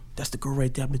 yo, that's the girl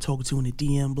right there I've been talking to in the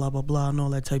DM, blah, blah, blah, and all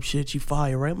that type shit. She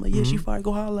fire, right? I'm like, yeah, she fire.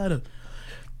 Go holler at her.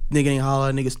 Nigga ain't holler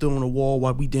at nigga still on the wall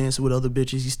while we dancing with other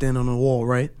bitches. He standing on the wall,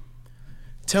 right?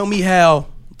 Tell me how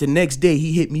the next day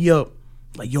he hit me up.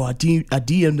 Like, yo, I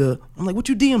DM'd her. I'm like, what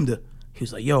you DM'd her? He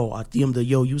was like, yo, I DM'd her,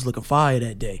 yo, you was looking fire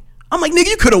that day. I'm like, nigga,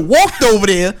 you could have walked over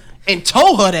there and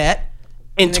told her that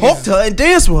and talked to her and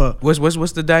danced with her.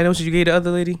 what's the diagnosis you gave the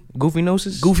other lady? Goofy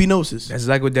gnosis? Goofy gnosis. That's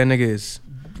exactly what that nigga is.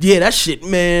 Yeah, that shit,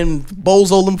 man.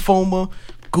 Bozo lymphoma,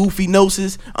 goofy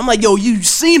gnosis. I'm like, yo, you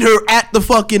seen her at the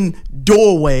fucking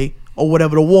doorway or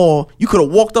whatever, the wall. You could have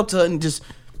walked up to her and just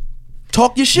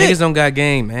talk your shit. Niggas don't got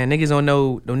game, man. Niggas don't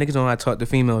know. No niggas don't know how to talk to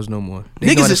females no more.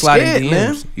 They know how Niggas to is slide in scared,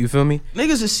 man. You feel me?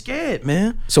 Niggas is scared,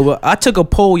 man. So I took a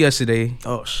poll yesterday.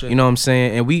 Oh, shit. You know what I'm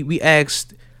saying? And we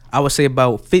asked, I would say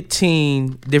about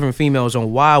 15 different females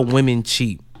on why women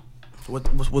cheat.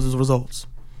 What was his results?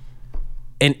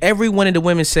 And every one of the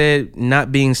women said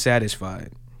not being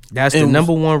satisfied. That's the And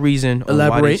number one reason on why they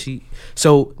elaborate. cheat.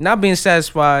 So not being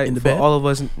satisfied In the for bed? all of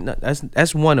us,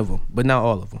 that's one of them, but not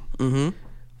all of them. Mm-hmm.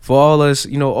 For all us,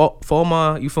 you know, for all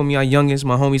my, you feel me, our youngins,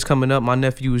 my homies coming up, my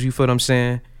nephews, you feel what I'm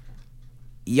saying?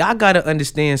 Y'all gotta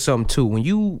understand something too. When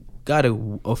you got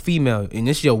a female and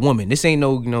it's your woman, this ain't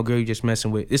no, you know, girl you just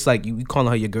messing with. It's like you calling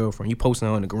her your girlfriend. You posting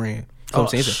her on the gram. You know what I'm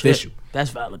saying? It's official.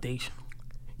 That's validation.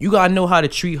 You gotta know how to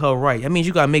treat her right. That means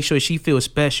you gotta make sure she feels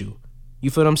special. You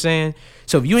feel what I'm saying?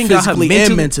 So if you ain't Physically got her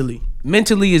and mentally.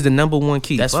 mentally is the number one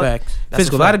key. That's Fuck. facts. That's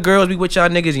Physical. a A lot fact. of girls be with y'all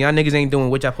niggas and y'all niggas ain't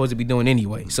doing what y'all supposed to be doing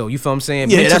anyway. So you feel what I'm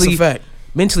saying? Yeah, that's a fact.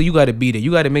 Mentally, you gotta be there.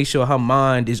 You gotta make sure her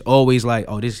mind is always like,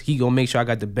 oh, he gonna make sure I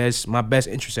got my best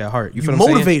interest at heart. You You feel what I'm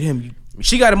saying? motivate him.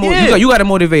 She gotta Yeah. you gotta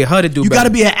motivate her to do You better. got to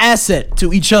be an asset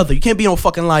to each other. You can't be no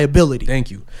fucking liability. Thank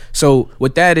you. So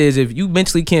what that is, if you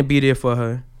mentally can't be there for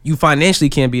her, you financially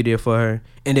can't be there for her,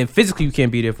 and then physically you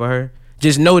can't be there for her,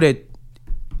 just know that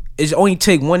it's only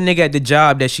take one nigga at the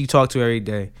job that she talk to every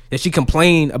day, that she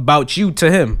complain about you to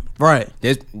him. Right.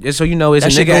 Just so you know, it's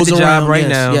That a shit nigga at goes the job around, right yes,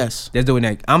 now yes. that's doing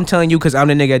that. I'm telling you because I'm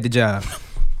the nigga at the job.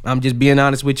 I'm just being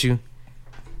honest with you.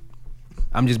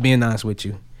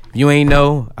 You ain't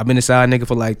know, I've been a side nigga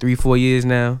for like 3-4 years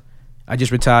now. I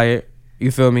just retired.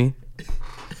 You feel me?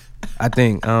 I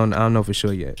think I don't know for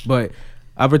sure yet, but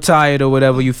I've retired or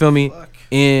whatever. You feel me?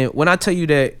 And when I tell you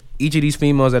that each of these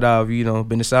females that I've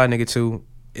been a side nigga to,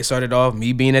 it started off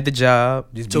me being at the job,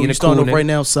 just So being you a cool starting nigga. up right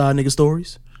now, side nigga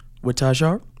stories with Ty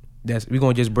Sharp. We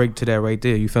gonna just break to that right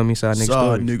there. You feel me? Side nigga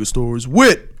stories. nigga stories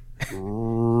with Ty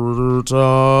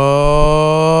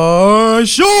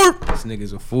Sharp. This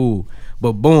nigga's a fool.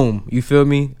 But boom, you feel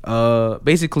me?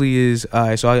 Basically is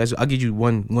alright. So I'll give you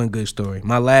one good story.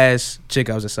 My last chick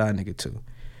I was a side nigga to.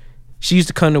 She used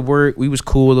to come to work. We was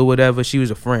cool or whatever. She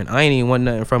was a friend. I ain't even want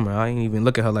nothing from her. I ain't even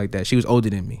look at her like that. She was older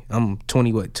than me. I'm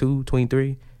 22,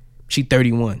 23. She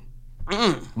 31.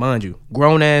 Mind you,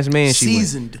 grown ass man.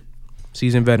 Seasoned.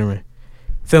 Seasoned veteran.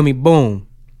 Feel me? Boom.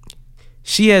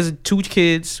 She has 2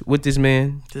 kids with this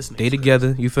man. This nigga's They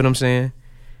together. You feel what I'm saying?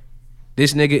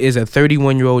 This nigga is a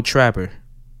 31-year-old trapper,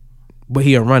 but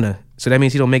he a runner. So that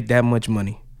means he don't make that much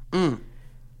money.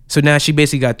 So now she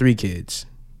basically got 3 kids.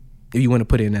 If you want to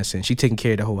put it in that sense, she taking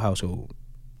care of the whole household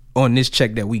on this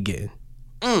check that we getting.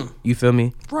 You feel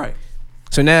me? Right.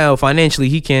 So now financially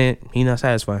he not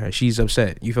satisfying her. She's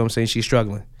upset. You feel what I'm saying? She's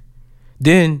struggling.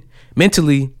 Then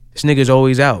mentally, this nigga's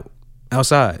always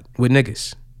outside with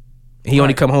niggas. He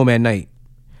only come home at night.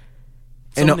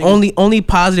 And the only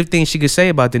positive thing she could say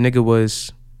about the nigga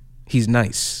was he's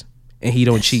nice and he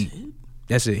don't cheat.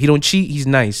 That's it. He don't cheat. He's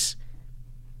nice.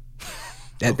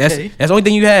 That's the only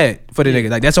thing you had for the nigga.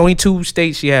 Like that's only 2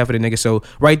 states she had for the nigga. So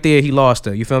right there, he lost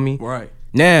her. You feel me? Right.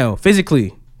 Now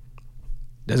physically,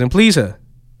 doesn't please her.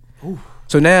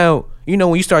 So now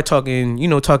when you start talking,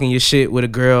 talking your shit with a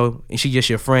girl and she just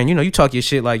your friend. You talk your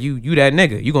shit like you that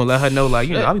nigga. You gonna let her know like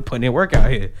I be putting in work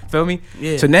out here. Feel me?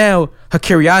 Yeah. So now her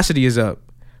curiosity is up.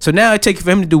 So now it takes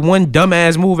for him to do one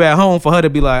dumbass move at home for her to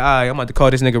be like, all right, I'm about to call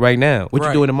this nigga right now. What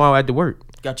you doing tomorrow after work?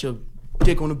 Got your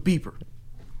dick on the beeper.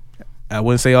 I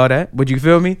wouldn't say all that, but you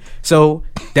feel me? So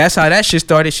that's how that shit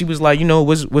started. She was like,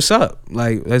 what's up?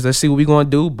 Like, let's see what we gonna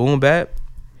do. Boom, bap.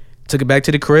 Took it back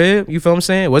to the crib. You feel what I'm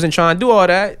saying? Wasn't trying to do all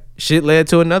that. Shit led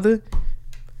to another.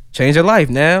 Changed her life.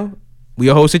 Now we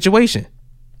a whole situation.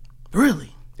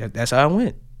 Really? That's how it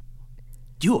went.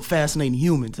 You a fascinating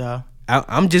human, Ty.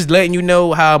 I'm just letting you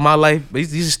know how my life.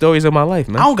 These are stories of my life,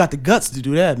 man. I don't got the guts to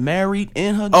do that. Married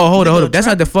in her. Oh, hold on. That's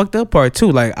not the fucked up part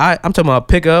too. Like I'm talking about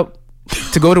pick up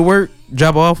to go to work,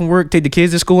 drop off from work, take the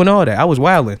kids to school and all that. I was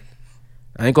wilding.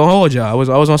 I ain't gonna hold y'all. I was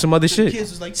on some other shit. The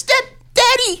kids was like, step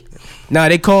daddy. Nah,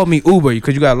 they called me Uber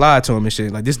because you got lied to them and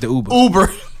shit. Like this the Uber. Uber.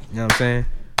 You know what I'm saying?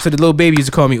 So the little baby used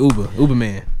to call me Uber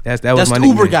man. That was my the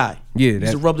nickname. Uber guy. Yeah.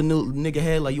 Used to rub the nigga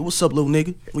head like, yo, what's up, little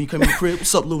nigga? When you come in the crib,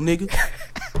 what's up, little nigga?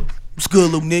 What's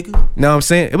good, little nigga? Know what I'm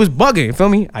saying? It was bugging, you feel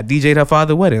me? I DJ'd her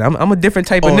father's wedding. I'm a different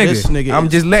type of This nigga I'm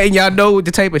is- just letting y'all know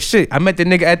the type of shit. I met the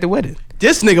nigga at the wedding.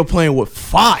 This nigga playing with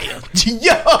fire.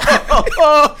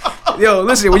 Yo,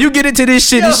 listen, when you get into this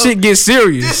shit, this shit gets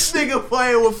serious. This nigga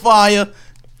playing with fire.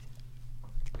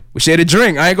 We shared a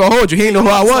drink. I ain't gonna hold you. He ain't know who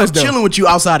I was, though. Chilling with you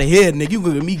outside of here, nigga. You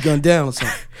gonna get me gunned down or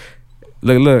something.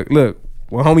 Look.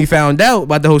 When homie found out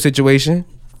about the whole situation,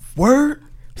 Word?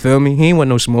 feel me? He ain't want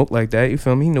no smoke like that. You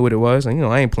feel me? He knew what it was. Like,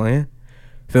 I ain't playing.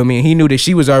 Feel me? And he knew that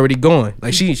she was already going.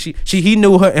 Like he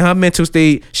knew her in her mental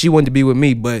state. She wanted to be with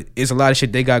me, but it's a lot of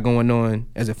shit they got going on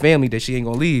as a family that she ain't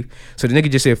gonna leave. So the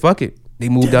nigga just said, "Fuck it." They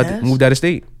moved out of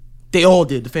state. They all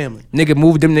did, the family. Nigga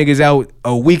moved them niggas out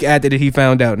a week after that he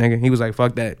found out. Nigga, he was like,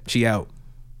 "Fuck that." She out.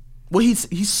 Well, he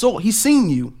seen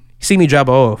you. He see me drop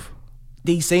her off.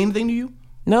 Did he say anything to you?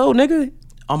 No, nigga.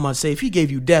 I'm gonna say if he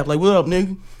gave you dap, like, what up,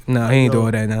 nigga? No, he ain't Yo,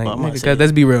 doing that. Nah, I'm gonna nigga, say-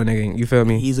 let's be real, nigga. You feel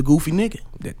me? He's a goofy nigga.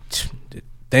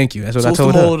 Thank you. That's what So I what's the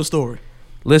told moral her. of the story?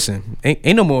 Listen,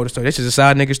 ain't no more of the story. That's just a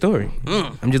side nigga story.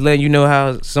 I'm just letting you know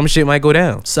how some shit might go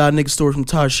down. Side nigga story from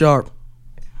Ty Sharp.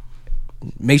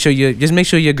 Make sure your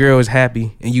girl is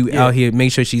happy and you out here.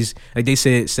 Make sure she's, like they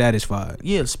said, satisfied.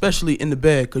 Yeah, especially in the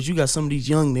bed, because you got some of these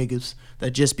young niggas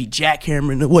that just be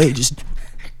jackhammering away. Just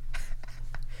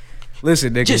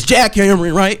Listen, nigga.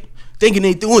 jackhammering, right? Thinking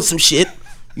they doing some shit.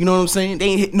 You know what I'm saying? They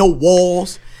ain't hit no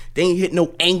walls. They ain't hit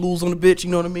no angles on the bitch. You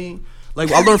know what I mean? Like,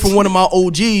 I learned from one of my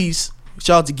OGs.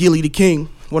 Shout out to Gilly the King.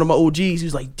 One of my OGs. He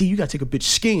was like, D, you gotta take a bitch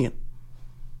skin.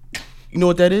 You know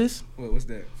what that is? What's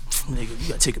that? Nigga, you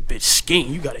gotta take a bitch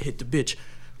skin. You gotta hit the bitch.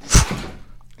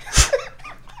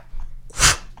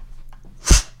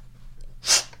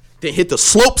 Then hit the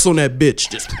slopes on that bitch.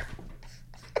 Just.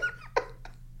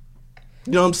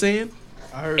 You know what I'm saying?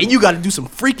 And you gotta do some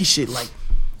freaky shit like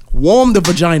warm the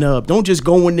vagina up. Don't just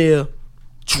go in there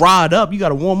dry it up. You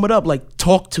gotta warm it up. Like,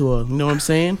 talk to her. You know what I'm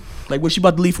saying? Like, when she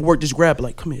about to leave for work, just grab her.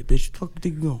 Like, come here, bitch. Fuck, you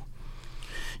think you going?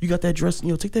 You got that dress?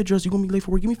 Take that dress. You gonna be late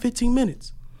for work? Give me 15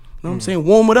 minutes. You know what I'm saying?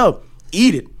 Warm it up.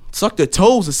 Eat it. Suck their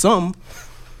toes or something.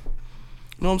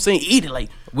 know what I'm saying? Eat it like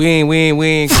We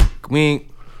ain't.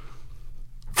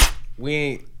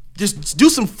 just do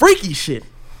some freaky shit.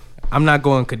 I'm not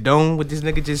going to condone what this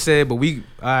nigga just said, but all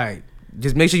right.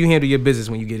 Just make sure you handle your business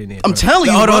when you get in there. I'm telling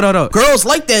you, hold bro, on. girls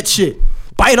like that shit.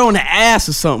 Bite on the ass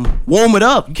or something. Warm it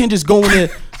up. You can't just go in there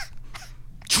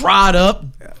dried up.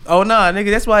 Oh nah,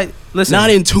 nigga. That's why. Listen, Not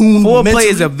in tune. foreplay mentally.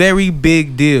 is a very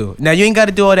big deal. Now you ain't got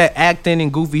to do all that acting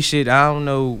and goofy shit. I don't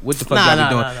know what the fuck y'all be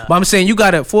doing. Nah. But I'm saying you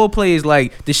got to foreplay is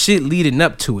like the shit leading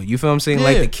up to it. You feel what I'm saying?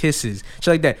 Like Yeah. the kisses,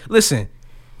 shit like that. Listen,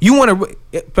 you want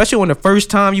to, especially on the first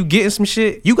time you getting some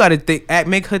shit, you got to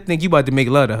make her think you about to make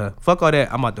love to her. Fuck all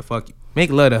that. I'm about to fuck you. Make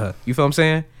love to her. You feel what I'm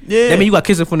saying? Yeah. That mean you got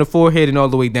kissing from the forehead and all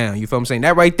the way down. You feel what I'm saying?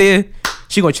 That right there,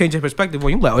 she gonna change her perspective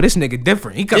on you. Like, oh, this nigga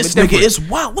different. He coming This different. nigga is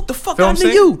wild. What the fuck Feel what I'm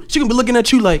happened to you? She gonna be looking at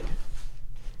you like,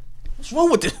 what's wrong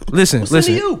with this? Listen. What's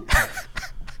into you?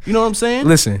 You know what I'm saying?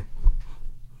 Listen.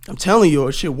 I'm telling you,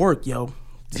 it shit work, yo.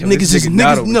 Yo, Niggas this just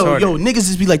nigga Donald niggas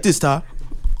just be like this, Ty.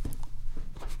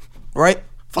 Right?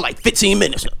 For like 15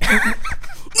 minutes.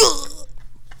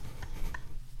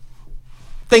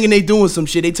 Thinking they doing some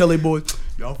shit, they tell their boys,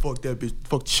 y'all fucked that bitch,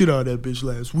 fucked the shit out of that bitch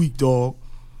last week, dog.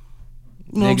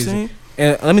 You know what I'm saying?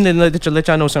 And let me let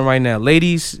y'all know something right now.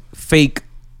 Ladies fake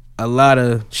a lot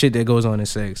of shit that goes on in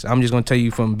sex. I'm just gonna tell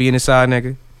you from being a side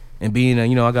nigga and being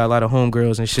I got a lot of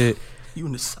homegirls and shit. You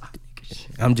in the side nigga shit.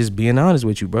 I'm just being honest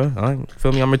with you, bro.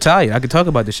 Feel me? I'm retired. I can talk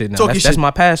about this shit now. Talk your That's shit.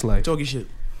 my past life. Talking shit.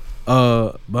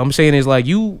 But I'm saying is like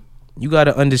you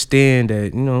gotta understand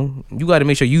that you gotta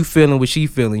make sure you feeling what she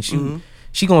feeling.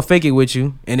 She gonna fake it with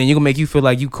you, and then you gonna make you feel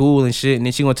like you cool and shit, and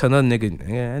then she gonna tell another nigga,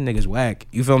 yeah, that nigga's whack.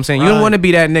 You feel what I'm saying? You don't Right. want to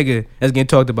be that nigga that's getting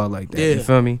talked about like that. Yeah. You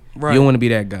feel me? Right. You don't want to be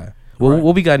that guy. Well, Right.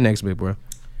 what we got next, big bro?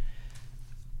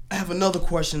 I have another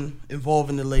question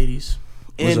involving the ladies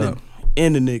What's and up?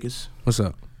 and the niggas. What's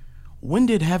up? When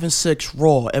did having sex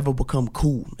raw ever become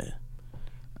cool, man?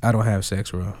 I don't have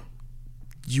sex, bro.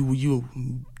 You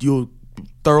a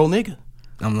thorough nigga.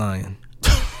 I'm lying.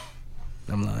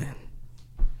 I'm lying.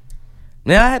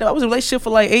 Man, I was in a relationship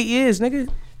for like 8 years, nigga.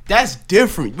 That's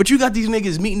different. But you got these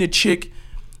niggas meeting a chick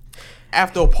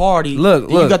after a party. Look,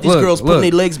 and you got these girls putting look.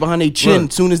 their legs behind their chin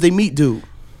as soon as they meet dude.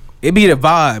 It be the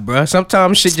vibe, bro.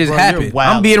 Sometimes shit just Bro, happen. you're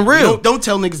wild. I'm being real. Don't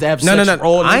tell niggas to have No. sex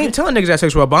raw. I nigga. ain't telling niggas that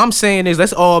sex raw, but I'm saying is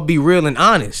let's all be real and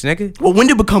honest, nigga. Well, when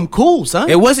did it become cool, son?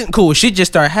 It wasn't cool. Shit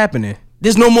just started happening.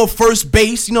 There's no more first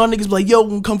base. You know how niggas be like, yo,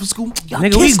 when we come from school, y'all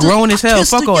Nigga, we kissed her. grown as I hell.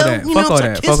 kissed Fuck her, all yo. that. You know Fuck what all I'm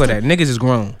saying? that. I Fuck all kissed that. Niggas is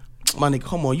grown. her. My nigga,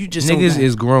 come on. You just Niggas so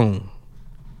is grown.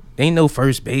 They ain't no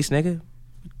first base, nigga.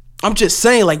 I'm just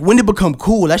saying, like, when did it become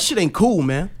cool? That shit ain't cool,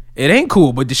 man. It ain't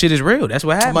cool, but the shit is real. That's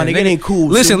what happened. My nigga, it ain't cool.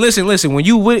 Listen. When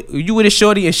you with a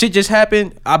shorty and shit just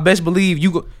happened, I best believe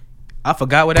you go. I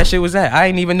forgot where that shit was at. I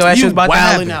didn't even know that shit was about to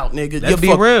happen. wilding out, nigga. Let's be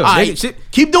fuck- real. All right, Nigga,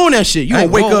 shit. Keep doing that shit. You gonna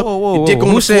wake up, your dick on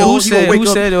Who the said? floor. Who said? Who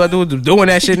said I was doing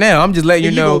that shit now? I'm just letting you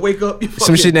You know. gonna wake up, you some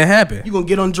fucking- shit that happened. You gonna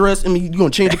get undressed. I mean, you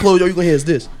gonna change your clothes. Yo, you gonna hear is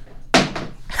this.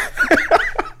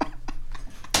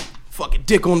 Fucking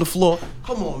dick on the floor.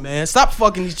 Come on, man. Stop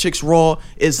fucking these chicks raw.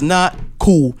 It's not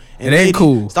cool. And It ain't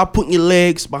cool. Stop putting your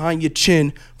legs behind your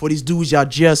chin for these dudes y'all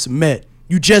just met.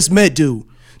 You just met, dude.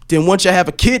 Then once y'all have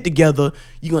a kid together,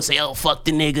 you gonna say, oh, fuck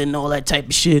the nigga and all that type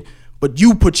of shit. But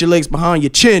you put your legs behind your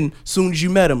chin soon as you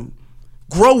met him.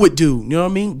 Grow with dude. You know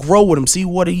what I mean? Grow with him. See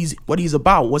what he's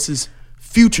about. What's his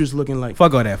future's looking like.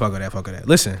 Fuck all that.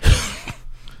 Listen.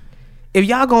 If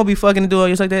y'all gonna be fucking do all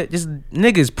this like that, just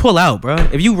niggas pull out, bro.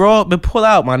 If you raw, but pull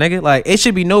out, my nigga. Like, it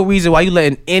should be no reason why you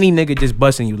letting any nigga just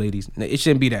busting you, ladies. It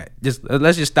shouldn't be that. Just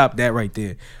let's just stop that right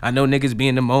there. I know niggas be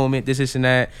in the moment, this and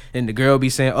that, and the girl be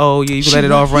saying, "Oh yeah, you can let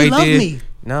it off right there."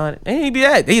 Nah, they ain't be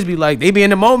that. They just be like, they be in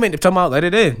the moment. If talking about let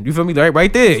it in, you feel me?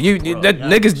 Right there. That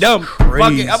niggas dumb.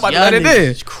 Fuck it, I'm about to let it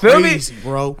in. Feel me, Crazy,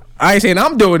 bro. I ain't saying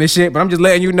I'm doing this shit, but I'm just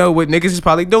letting you know what niggas is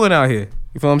probably doing out here.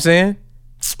 You feel what I'm saying?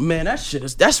 Man,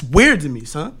 that's weird to me,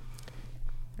 son.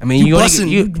 I mean, You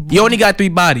you only got 3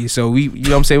 bodies, so you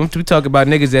know what I'm saying? We talk about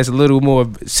niggas that's a little more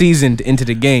seasoned into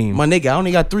the game. My nigga, I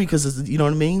only got 3 because, you know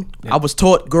what I mean? I was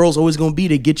taught girls always gonna be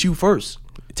to get you first.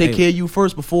 Take care of you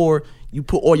first before you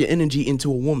put all your energy into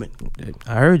a woman.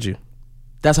 I heard you.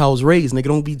 That's how I was raised, nigga.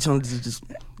 Don't be trying to just,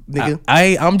 nigga.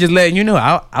 I'm just letting you know,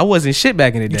 I wasn't shit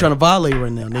back in the day. You trying to violate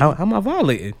right now, nigga. How am I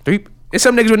violating? It's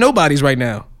some niggas with no bodies right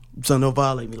now. So don't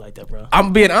violate me like that, bro.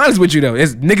 I'm being honest with you though.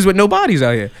 It's niggas with no bodies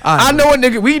out here. All right, I know a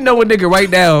nigga. We know a nigga right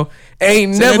now.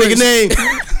 Ain't Say never that nigga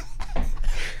name.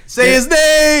 Say his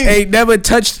name. Ain't never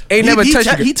touched.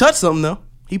 He touched something though.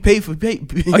 He paid for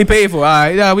Oh, he paid for it. All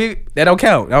right. Nah, that don't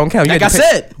count. That don't count. You Like I had to pay-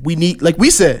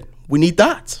 said, we need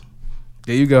thoughts.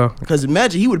 There you go. Because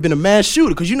imagine he would have been a mass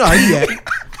shooter. Because you know how he act.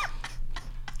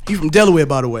 He from Delaware,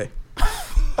 by the way.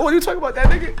 Oh, what are you talking about, that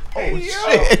nigga? Oh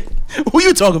shit. Who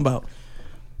you talking about?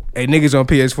 Hey, niggas on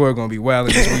PS4 are gonna be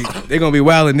wilding this week. They gonna be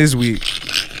wilding this week.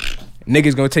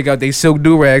 Niggas gonna take out they silk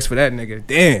do-rags for that nigga.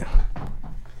 Damn.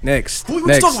 Next. Who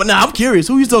you talking about? Nah, I'm curious.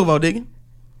 Who you talking about,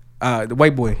 nigga? The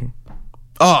white boy.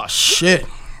 Oh shit.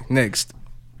 Next.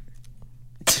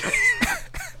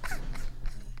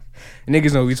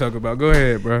 Niggas know what we talking about. Go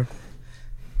ahead, bro.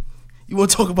 You want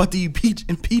to talk about the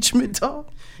impeachment, dog?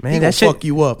 Man, he that gonna shit fuck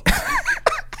you up.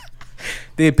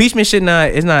 The impeachment shit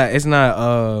it's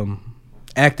not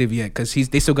active yet because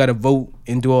they still got to vote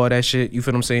and do all that shit. You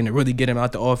feel what I'm saying? To really get him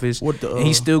out the office. And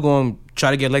he's still going to try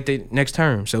to get elected next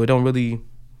term. So it don't really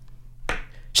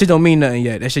shit don't mean nothing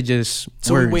yet. That shit just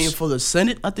so words. we're waiting for the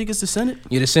Senate. I think it's the Senate.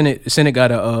 Yeah, the Senate got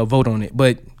to vote on it,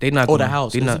 but they not. Oh, the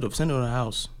House. They Is not it the Senate or the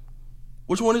House?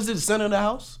 Which one is it? The Senate or the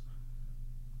House?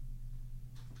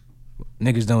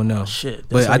 Niggas don't know. Shit.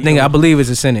 But I believe it's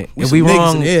the Senate. If we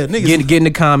wrong, get in the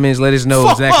comments. Let us know.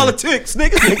 Fuck exactly. politics,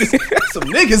 niggas. Some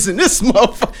niggas in this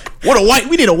motherfucker.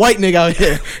 We need a white nigga out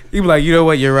here. You be like, you know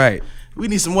what? You're right. We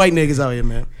need some white niggas out here,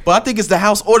 man. But I think it's the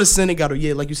House or the Senate got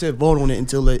to, like you said, vote on it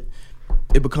until it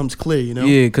becomes clear, you know?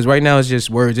 Yeah, because right now it's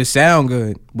just words. It sound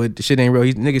good, but the shit ain't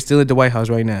real. Niggas still at the White House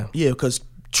right now. Yeah, because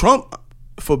Trump,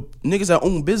 for niggas that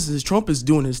own businesses, Trump is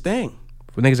doing his thing.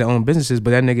 For niggas that own businesses,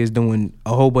 but that nigga is doing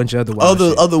a whole bunch of other wild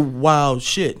shit. Other wild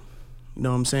shit. You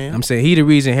know what I'm saying? I'm saying he the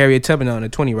reason Harriet Tubman on the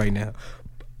 20 right now.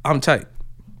 I'm tight.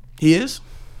 He is?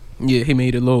 Yeah, he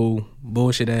made a little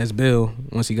bullshit ass bill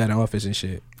once he got in office and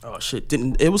shit. Oh shit!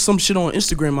 It was some shit on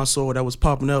Instagram I saw that was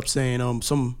popping up saying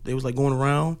they was like going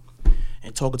around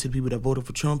and talking to the people that voted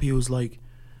for Trump. He was like,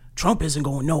 Trump isn't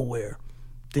going nowhere.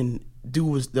 Then dude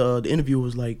was the interviewer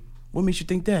was like, what makes you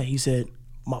think that? He said,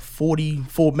 my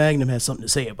 44 Magnum has something to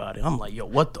say about it. I'm like, yo,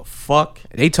 what the fuck?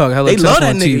 They talk hella They tough love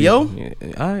that on nigga, TV. yo.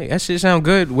 Yeah, all right, that shit sound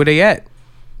good. Where they at?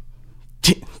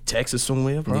 Texas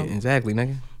somewhere, bro. Yeah, exactly,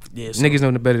 nigga. Yeah, so Niggas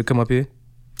know the better to come up here.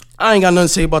 I ain't got nothing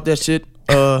to say about that shit.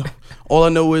 All I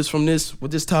know is from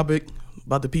this topic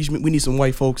about the impeachment, we need some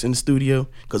white folks in the studio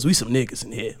because we some niggas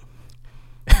in here.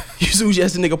 You soon as you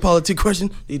ask the nigga politic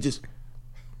question, they just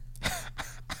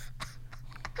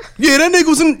yeah, that nigga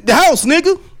was in the house,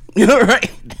 nigga. You know, right?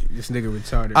 This nigga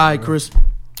retarded. All right, Chris.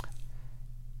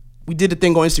 We did the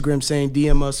thing on Instagram saying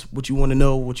DM us what you want to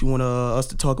know, what you want us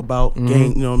to talk about,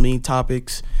 game, you know what I mean,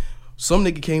 topics. Some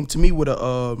nigga came to me with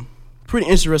a pretty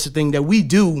interesting thing that we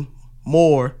do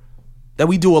more, that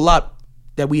we do a lot,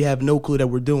 that we have no clue that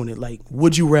we're doing it. Like,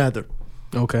 would you rather?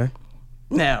 Okay.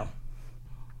 Now,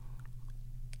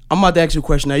 I'm about to ask you a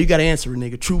question. Now, you got to answer it,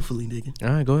 nigga, truthfully, nigga. All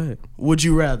right, go ahead. Would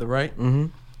you rather, right? Mm-hmm.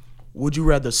 Would you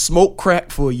rather smoke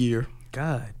crack for a year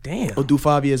God damn. or do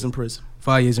 5 years in prison?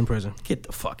 5 years in prison. Get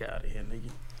the fuck out of here,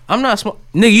 nigga. I'm not smoke.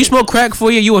 Nigga, you smoke crack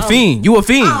for you a fiend. You a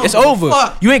fiend. It's over.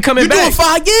 Fuck. You ain't coming you back. doing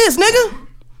 5 years, nigga?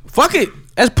 Fuck it.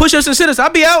 That's push-ups and sit-ups. I'll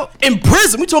be out. In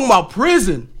prison. We talking about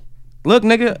prison. Look,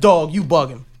 nigga. Dog, you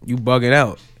bugging. You bugging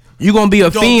out. You gonna be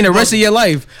a fiend the rest of your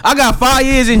life. I got 5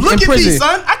 years in Look prison. at me,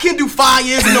 son. I can't do 5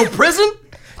 years in no prison.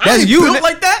 That's I ain't you, built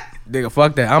like that. Nigga,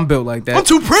 fuck that. I'm built like that. I'm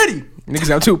too pretty.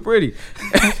 Niggas, I'm too pretty.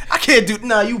 I can't do.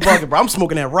 Nah, you bugging, bro. I'm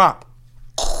smoking that rock.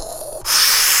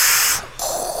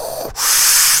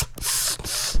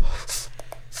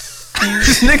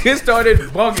 This nigga started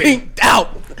bugging. Pinked out.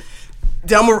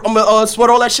 Then I'm gonna sweat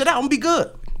all that shit out. I'm gonna be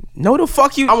good. No, the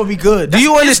fuck you. I'm gonna be good. Do you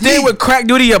That's understand me. what crack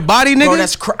do to your body,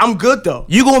 nigga? Bro, I'm good though.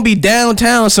 You gonna be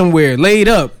downtown somewhere, laid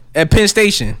up at Penn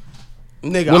Station.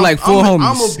 Nigga, with like 4 homies.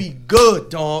 I'm gonna be good,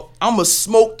 dog. I'm gonna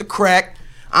smoke the crack.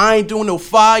 I ain't doing no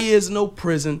 5 years in no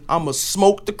prison. I'm gonna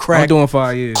smoke the crack. I'm doing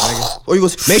 5 years, nigga. Or you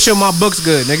gonna Make sure my book's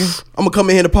good, nigga. I'm gonna come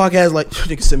in here the podcast like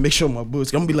nigga said. Make sure my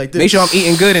book's. I'm gonna be like this. Make sure I'm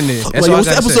eating good in there. That's like, all I what's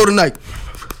the gotta episode say. tonight?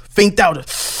 Faint out.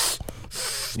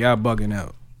 Y'all bugging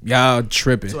out. Y'all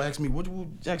tripping. So ask me.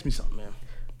 Ask me something, man.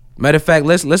 Matter of fact,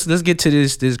 let's get to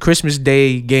this Christmas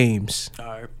Day games. All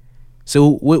right.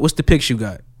 So what's the picks you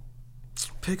got?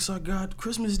 Picks I got.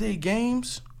 Christmas Day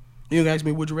games. You gonna ask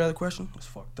me would you rather question? That's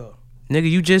fucked up. Nigga,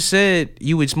 you just said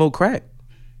you would smoke crack.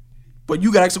 But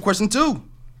you gotta ask a question too.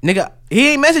 Nigga, he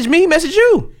ain't messaged me, he messaged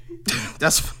you.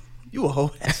 That's you a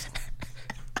hoe ass.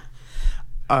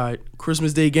 All right,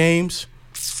 Christmas Day games.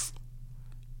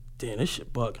 Damn, this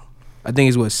shit bugging. I think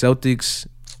it's what, Celtics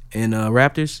and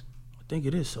Raptors? I think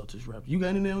it is Celtics Raptors. You got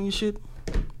anything on your shit?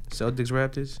 Celtics,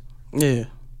 Raptors? Yeah.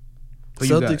 Who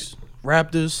you got? Celtics,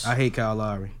 Raptors. I hate Kyle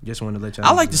Lowry. Just wanted to let y'all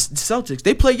I know like the that. Celtics.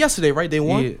 They played yesterday, right? They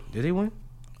won. Yeah. Did they win?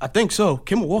 I think so.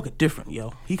 Kemba Walker different,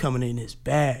 yo. He coming in his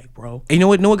bag, bro. And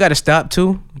you know what got to stop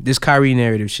too? This Kyrie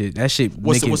narrative shit. That shit.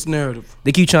 What's the narrative?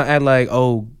 They keep trying to act like,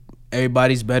 oh,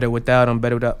 everybody's better without him,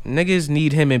 better without. Niggas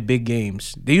need him in big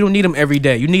games. You don't need him every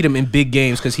day. You need him in big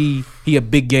games because he a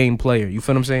big game player. You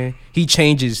feel what I'm saying? He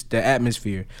changes the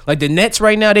atmosphere. Like the Nets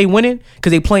right now, they winning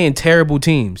because they playing terrible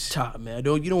teams. Top, man.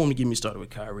 You don't want to get me started with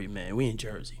Kyrie, man. We in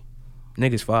Jersey.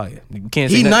 Niggas fire. You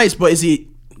can't say He nothing. nice, but is he?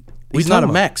 He's not a talking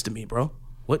about? max to me, bro.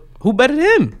 What? Who better than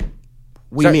him?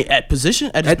 What do you mean at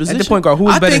position? At his At position? the point guard, who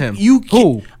is better than him?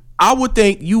 Who? I would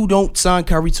think you don't sign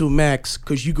Kyrie to a max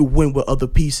because you could win with other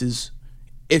pieces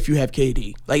if you have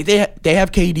KD. Like they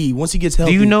have KD. Once he gets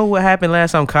healthy, Do you know what happened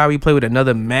last time Kyrie played with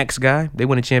another max guy? They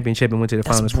won a championship and went to the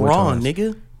that's finals 4 Braun, times.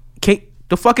 nigga.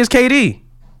 The fuck is KD?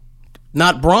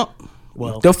 Not Braun.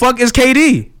 Well, The fuck is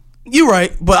KD? you're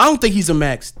right, but I don't think he's a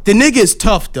max. The nigga is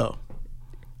tough though.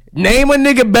 Name a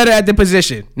nigga better at the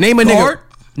position. Name a Guard? nigga.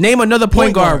 Name another point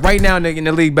Point guard. guard right now nigga, in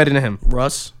the league better than him.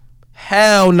 Russ,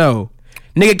 Hell no.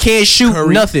 Nigga can't shoot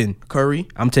Curry, nothing. Curry.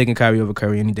 I'm taking Kyrie over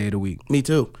Curry any day of the week. Me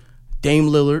too. Dame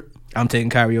Lillard. I'm taking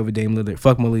Kyrie over Dame Lillard.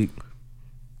 Fuck Malik.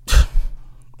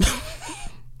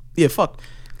 Yeah, fuck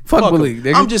Fuck him. Malik,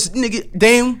 nigga. I'm just nigga.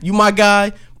 Dame, you my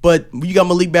guy, but you got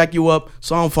Malik back you up,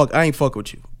 so I ain't fuck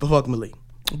with you. But fuck Malik.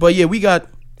 But yeah, we got.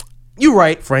 You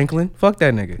right. Franklin. Fuck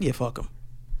that nigga. Yeah, fuck him.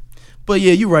 But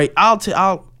yeah, you right.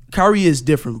 Kyrie is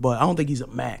different, but I don't think he's a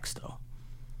max though.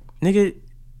 Nigga,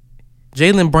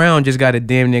 Jaylen Brown just got a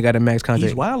max contract.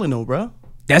 He's wilding though, bro.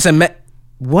 That's a max.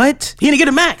 What? He didn't get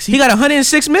a max. He got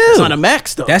 106 mil. It's not a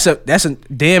max though. That's a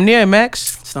damn near a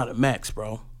max. It's not a max,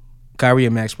 bro. Kyrie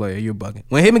a max player. You're bugging.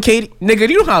 When him and Katie, nigga,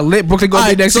 do you know how lit Brooklyn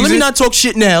gonna be next so season? let me not talk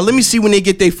shit now. Let me see when they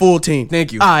get their full team.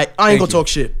 Thank you. All right, I Thank ain't gonna you. talk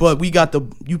shit. But we got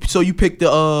So you picked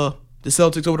the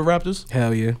Celtics over the Raptors.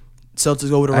 Hell yeah.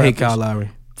 Celtics over the Raptors. I hate Kyle Lowry.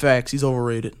 Facts. He's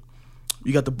overrated.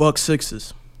 You got the Bucks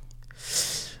Sixers.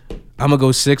 I'm gonna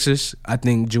go Sixers. I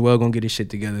think Joel gonna get his shit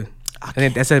together. I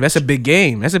think that's a big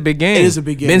game. That's a big game. It is a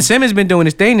big game. Ben Simmons been doing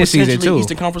his thing this season Potentially too.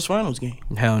 Eastern Conference Finals game.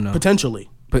 Hell no. Potentially.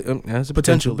 But that's a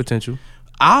Potentially. potential.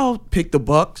 I'll pick the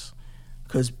Bucks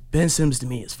because Ben Simmons to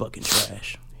me is fucking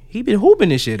trash. He been hooping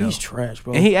this shit though. He's trash,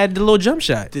 bro. And he added the little jump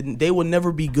shot. They will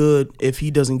never be good if he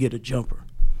doesn't get a jumper.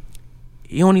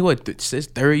 He only his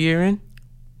third year in.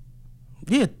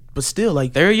 Yeah, but still,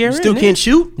 like Third year you still in, can't nigga.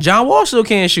 shoot. John Wall still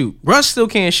can't shoot. Russ still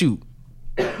can't shoot.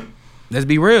 Let's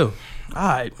be real. All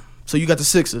right, so you got the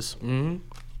Sixers,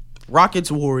 Rockets,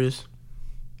 Warriors.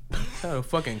 That's a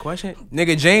fucking question.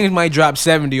 Nigga, James might drop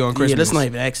 70 on Christmas. Yeah, let's not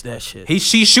even ask that shit.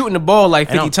 She's shooting the ball like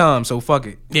And 50 times, so fuck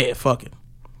it. Yeah, fuck it.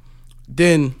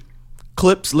 Then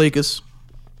Clips, Lakers.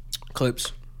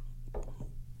 Clips.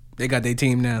 They got their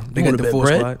team now. They You got wanna the bet full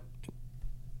bread? squad.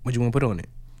 What you want to put on it?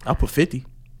 I'll put 50.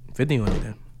 50 on it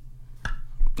then.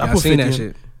 I'll I put seen 50 that on-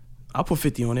 shit. I'll put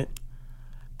 50 on it.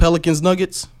 Pelicans,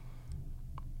 Nuggets.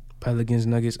 Pelicans,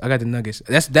 Nuggets. I got the Nuggets.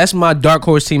 That's my dark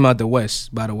horse team out the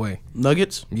West, by the way.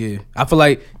 Nuggets. Yeah. I feel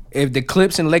like if the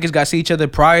Clips and Lakers got to see each other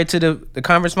prior to the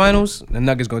conference finals, the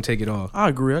Nuggets going to take it all. I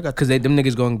agree. I got Because them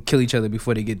niggas going to kill each other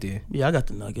before they get there. Yeah, I got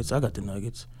the Nuggets.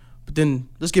 But then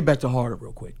let's get back to Harden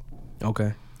real quick.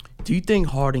 Okay. Do you think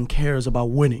Harden cares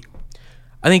about winning?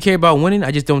 I didn't care about winning.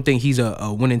 I just don't think he's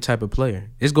a winning type of player.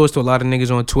 This goes to a lot of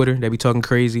niggas on Twitter that be talking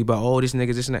crazy about, oh, this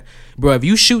niggas, this and that. Bro, if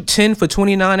you shoot 10 for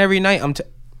 29 every night,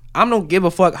 I don't give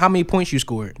a fuck how many points you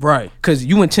scored. Right. Because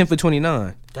you went 10 for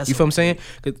 29. That's You feel what I'm saying?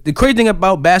 'Cause the crazy thing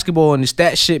about basketball and the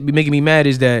stat shit be making me mad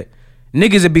is that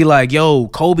niggas would be like, yo,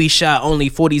 Kobe shot only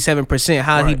 47%.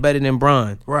 How is he Right. better than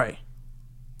Bron? Right.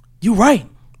 You right.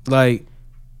 Like,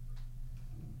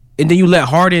 and then you let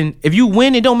Harden, if you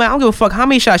win, it don't matter. I don't give a fuck how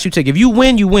many shots you take. If you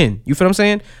win, you win. You feel what I'm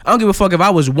saying? I don't give a fuck if I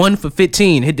was 1 for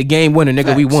 15, hit the game winner,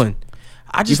 nigga, we Facts. won.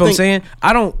 I You just feel what I'm think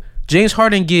saying? James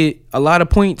Harden get a lot of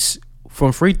points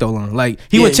from free throw line. Like,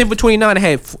 he Yeah. went 10 for 29 and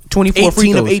had 24 free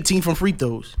 18 throws. of 18 from free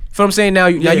throws. You feel what I'm saying? Now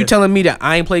you Yeah. telling me that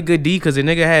I ain't play good D because the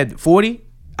nigga had 40?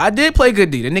 I did play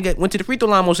good D. The nigga went to the free throw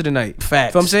line most of the night. Facts.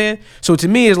 You feel what I'm saying? So to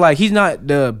me, it's like he's not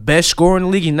the best scorer in the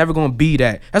league. He's never going to be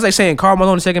that. That's like saying Karl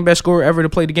Malone, the second best scorer ever to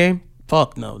play the game.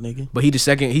 Fuck no, nigga. But he the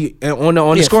second. He on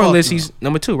the Yeah, scoring fuck list, no. he's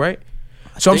number 2, right?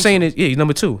 So I'm think saying is he's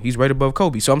number 2. He's right above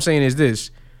Kobe. So I'm saying is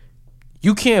this.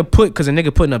 You can't put, because a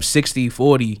nigga putting up 60,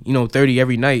 40, 30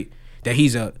 every night, that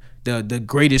he's the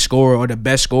greatest scorer or the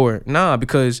best scorer. Nah,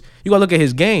 because you gotta look at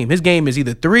his game. His game is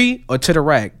either 3 or to the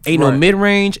rack. Ain't no Right. mid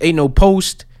range, ain't no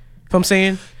post. You know what I'm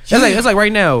saying? That's like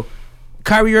right now,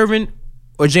 Kyrie Irving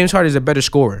or James Harden is a better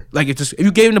scorer. Like if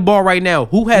you gave him the ball right now,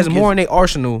 who has more in their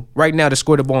arsenal right now to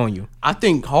score the ball on you? I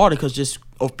think Harden because just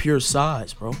of pure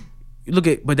size, bro. You look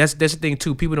at, but that's the thing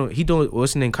too. People don't. He don't.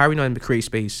 What's the name? Kyrie don't even create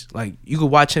space. Like you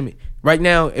could watch him right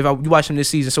now. If you watch him this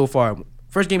season so far,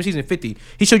 first game of season 50,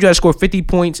 he showed you how to score 50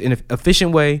 points in an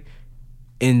efficient way,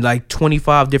 in like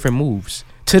 25 different moves.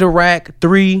 to the rack,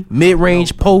 3,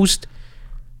 mid-range, post.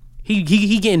 He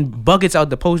getting buckets out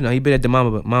the post now. He been at the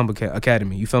Mamba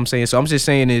Academy. You feel what I'm saying? So I'm just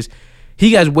saying is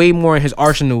he has way more in his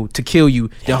arsenal to kill you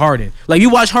than Harden. Like, you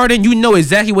watch Harden, you know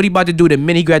exactly what he about to do the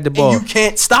minute he grabbed the ball. And you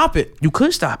can't stop it. You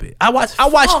could stop it. I watched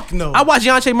no.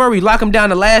 Dejounte Murray lock him down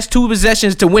the last 2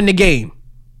 possessions to win the game.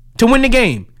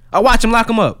 I watched him lock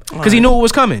him up because he knew it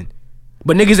was coming.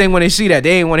 But niggas ain't want to see that.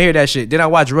 They ain't want to hear that shit. Then I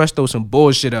watched Russ throw some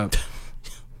bullshit up.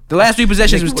 The last 3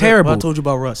 possessions was terrible. I told you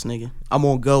about Russ, nigga. I'm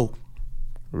on go.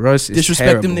 Russ is Disrespect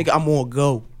terrible. them, nigga. I'm on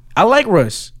go. I like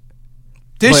Russ.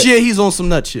 This year he's on some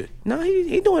nut shit. No,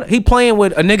 he doing it. He playing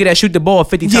with a nigga that shoot the ball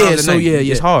 50 times a night.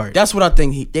 It's hard. That's what I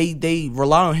think. They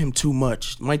rely on him too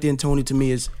much. Mike D'Antoni to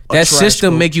me is a that trash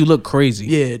system coach. make you look crazy.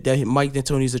 Yeah, that Mike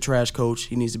D'Antoni is a trash coach.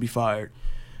 He needs to be fired.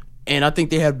 And I think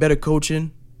they have better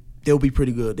coaching. They'll be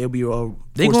pretty good. They'll be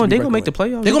they gonna make the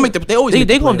playoffs. They're gonna make the. They always.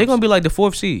 They're gonna be like the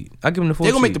 4th seed. I give them the 4th seed.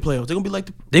 They're gonna make the playoffs. They're gonna be like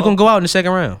the. They're gonna go out in the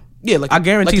 2nd round. Yeah, like I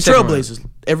guarantee like the Trailblazers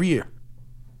every year.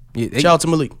 Yeah, Shout out to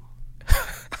Malik.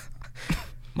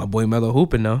 My boy Melo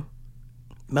hooping though.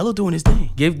 Melo doing his thing.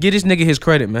 Give this nigga his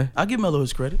credit, man. I give Melo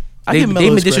his credit. They been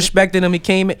disrespecting him.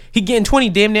 He getting 20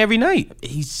 damn near every night.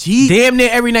 He damn near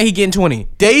every night he getting 20.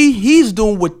 He's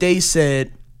doing what they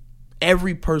said.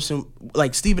 Every person,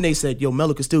 like Stephen A said, yo,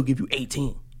 Melo could still give you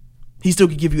 18. He still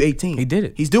could give you 18. He did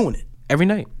it. He's doing it Every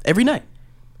night. every night.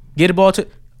 Get the ball to.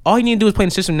 All he need to do is play in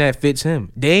a system that fits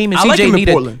him. Dame and I like him in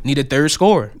CJ Portland. need a 3rd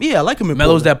scorer. Yeah, I like him in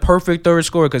Melo's Portland. that perfect 3rd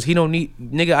scorer because he don't need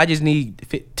nigga. I just need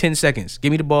 10 seconds.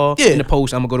 Give me the ball Yeah. in the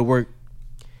post. I'm gonna go to work.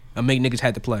 I make niggas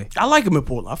have to play. I like him in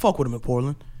Portland. I fuck with him in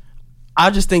Portland. I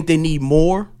just think they need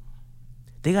more.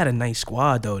 They got a nice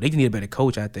squad though. They need a better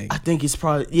coach. I think. I think it's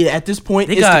probably at this point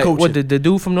They it's got the coaching. what the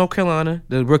dude from North Carolina,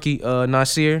 the rookie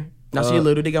Nasir. Nasir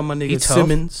Little. They got my he nigga tough.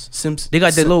 Simmons. They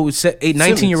got that little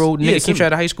 19-year-old nigga came straight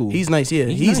out of high school. He's nice. Yeah,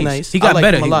 he's nice. He I got like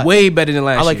better. him a lot. Way better than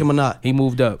last year. I like him a lot. He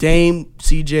moved up. Dame,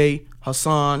 CJ,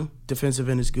 Hassan, defensive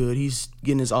end is good. He's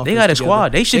getting his offense. They got a together.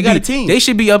 squad. They got a team. They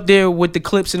should be up there with the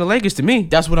Clips and the Lakers to me.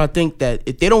 That's what I think. That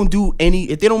if they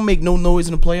don't make no noise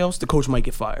in the playoffs, the coach might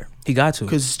get fired He got to.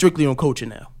 because it's strictly on coaching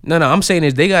now. No, I'm saying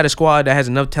is they got a squad that has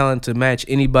enough talent to match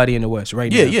anybody in the West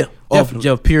right now. Yeah, Off definitely.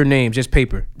 of pure names, just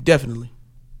paper. Definitely.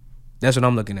 That's what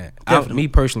I'm looking at. Definitely. Me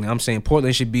personally, I'm saying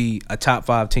Portland should be a top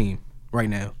 5 team right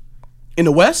now. In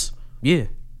the West, Yeah.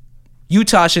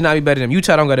 Utah should not be better than them.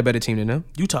 Utah don't got a better team than them.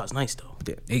 Utah's nice though.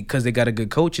 Because they got a good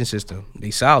coaching system.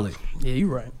 They solid. Yeah, you're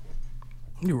right.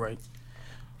 You're right.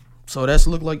 So that's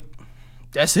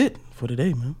that's it for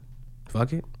today, man.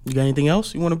 Fuck it. You got anything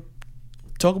else you want to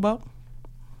talk about?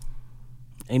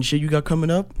 Any shit you got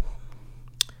coming up?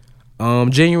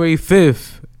 January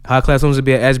 5th, High Class Homes will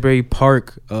be at Asbury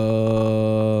Park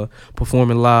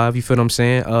performing live. You feel what I'm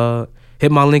saying?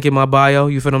 Hit my link in my bio.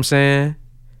 You feel what I'm saying?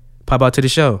 Pop out to the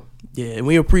show. Yeah, and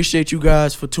we appreciate you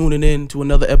guys for tuning in to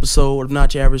another episode of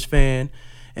Not Your Average Fan.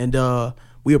 And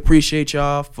we appreciate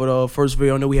y'all for the first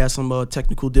video. I know we had some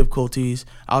technical difficulties.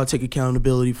 I'll take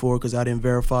accountability for it because I didn't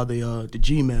verify the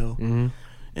Gmail. Mm-hmm.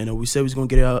 And we said we was going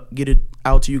to get it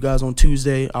out to you guys on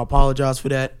Tuesday. I apologize for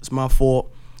that. It's my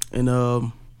fault.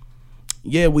 And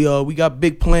yeah, we got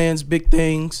big plans, big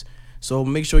things. So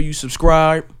make sure you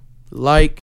subscribe, like,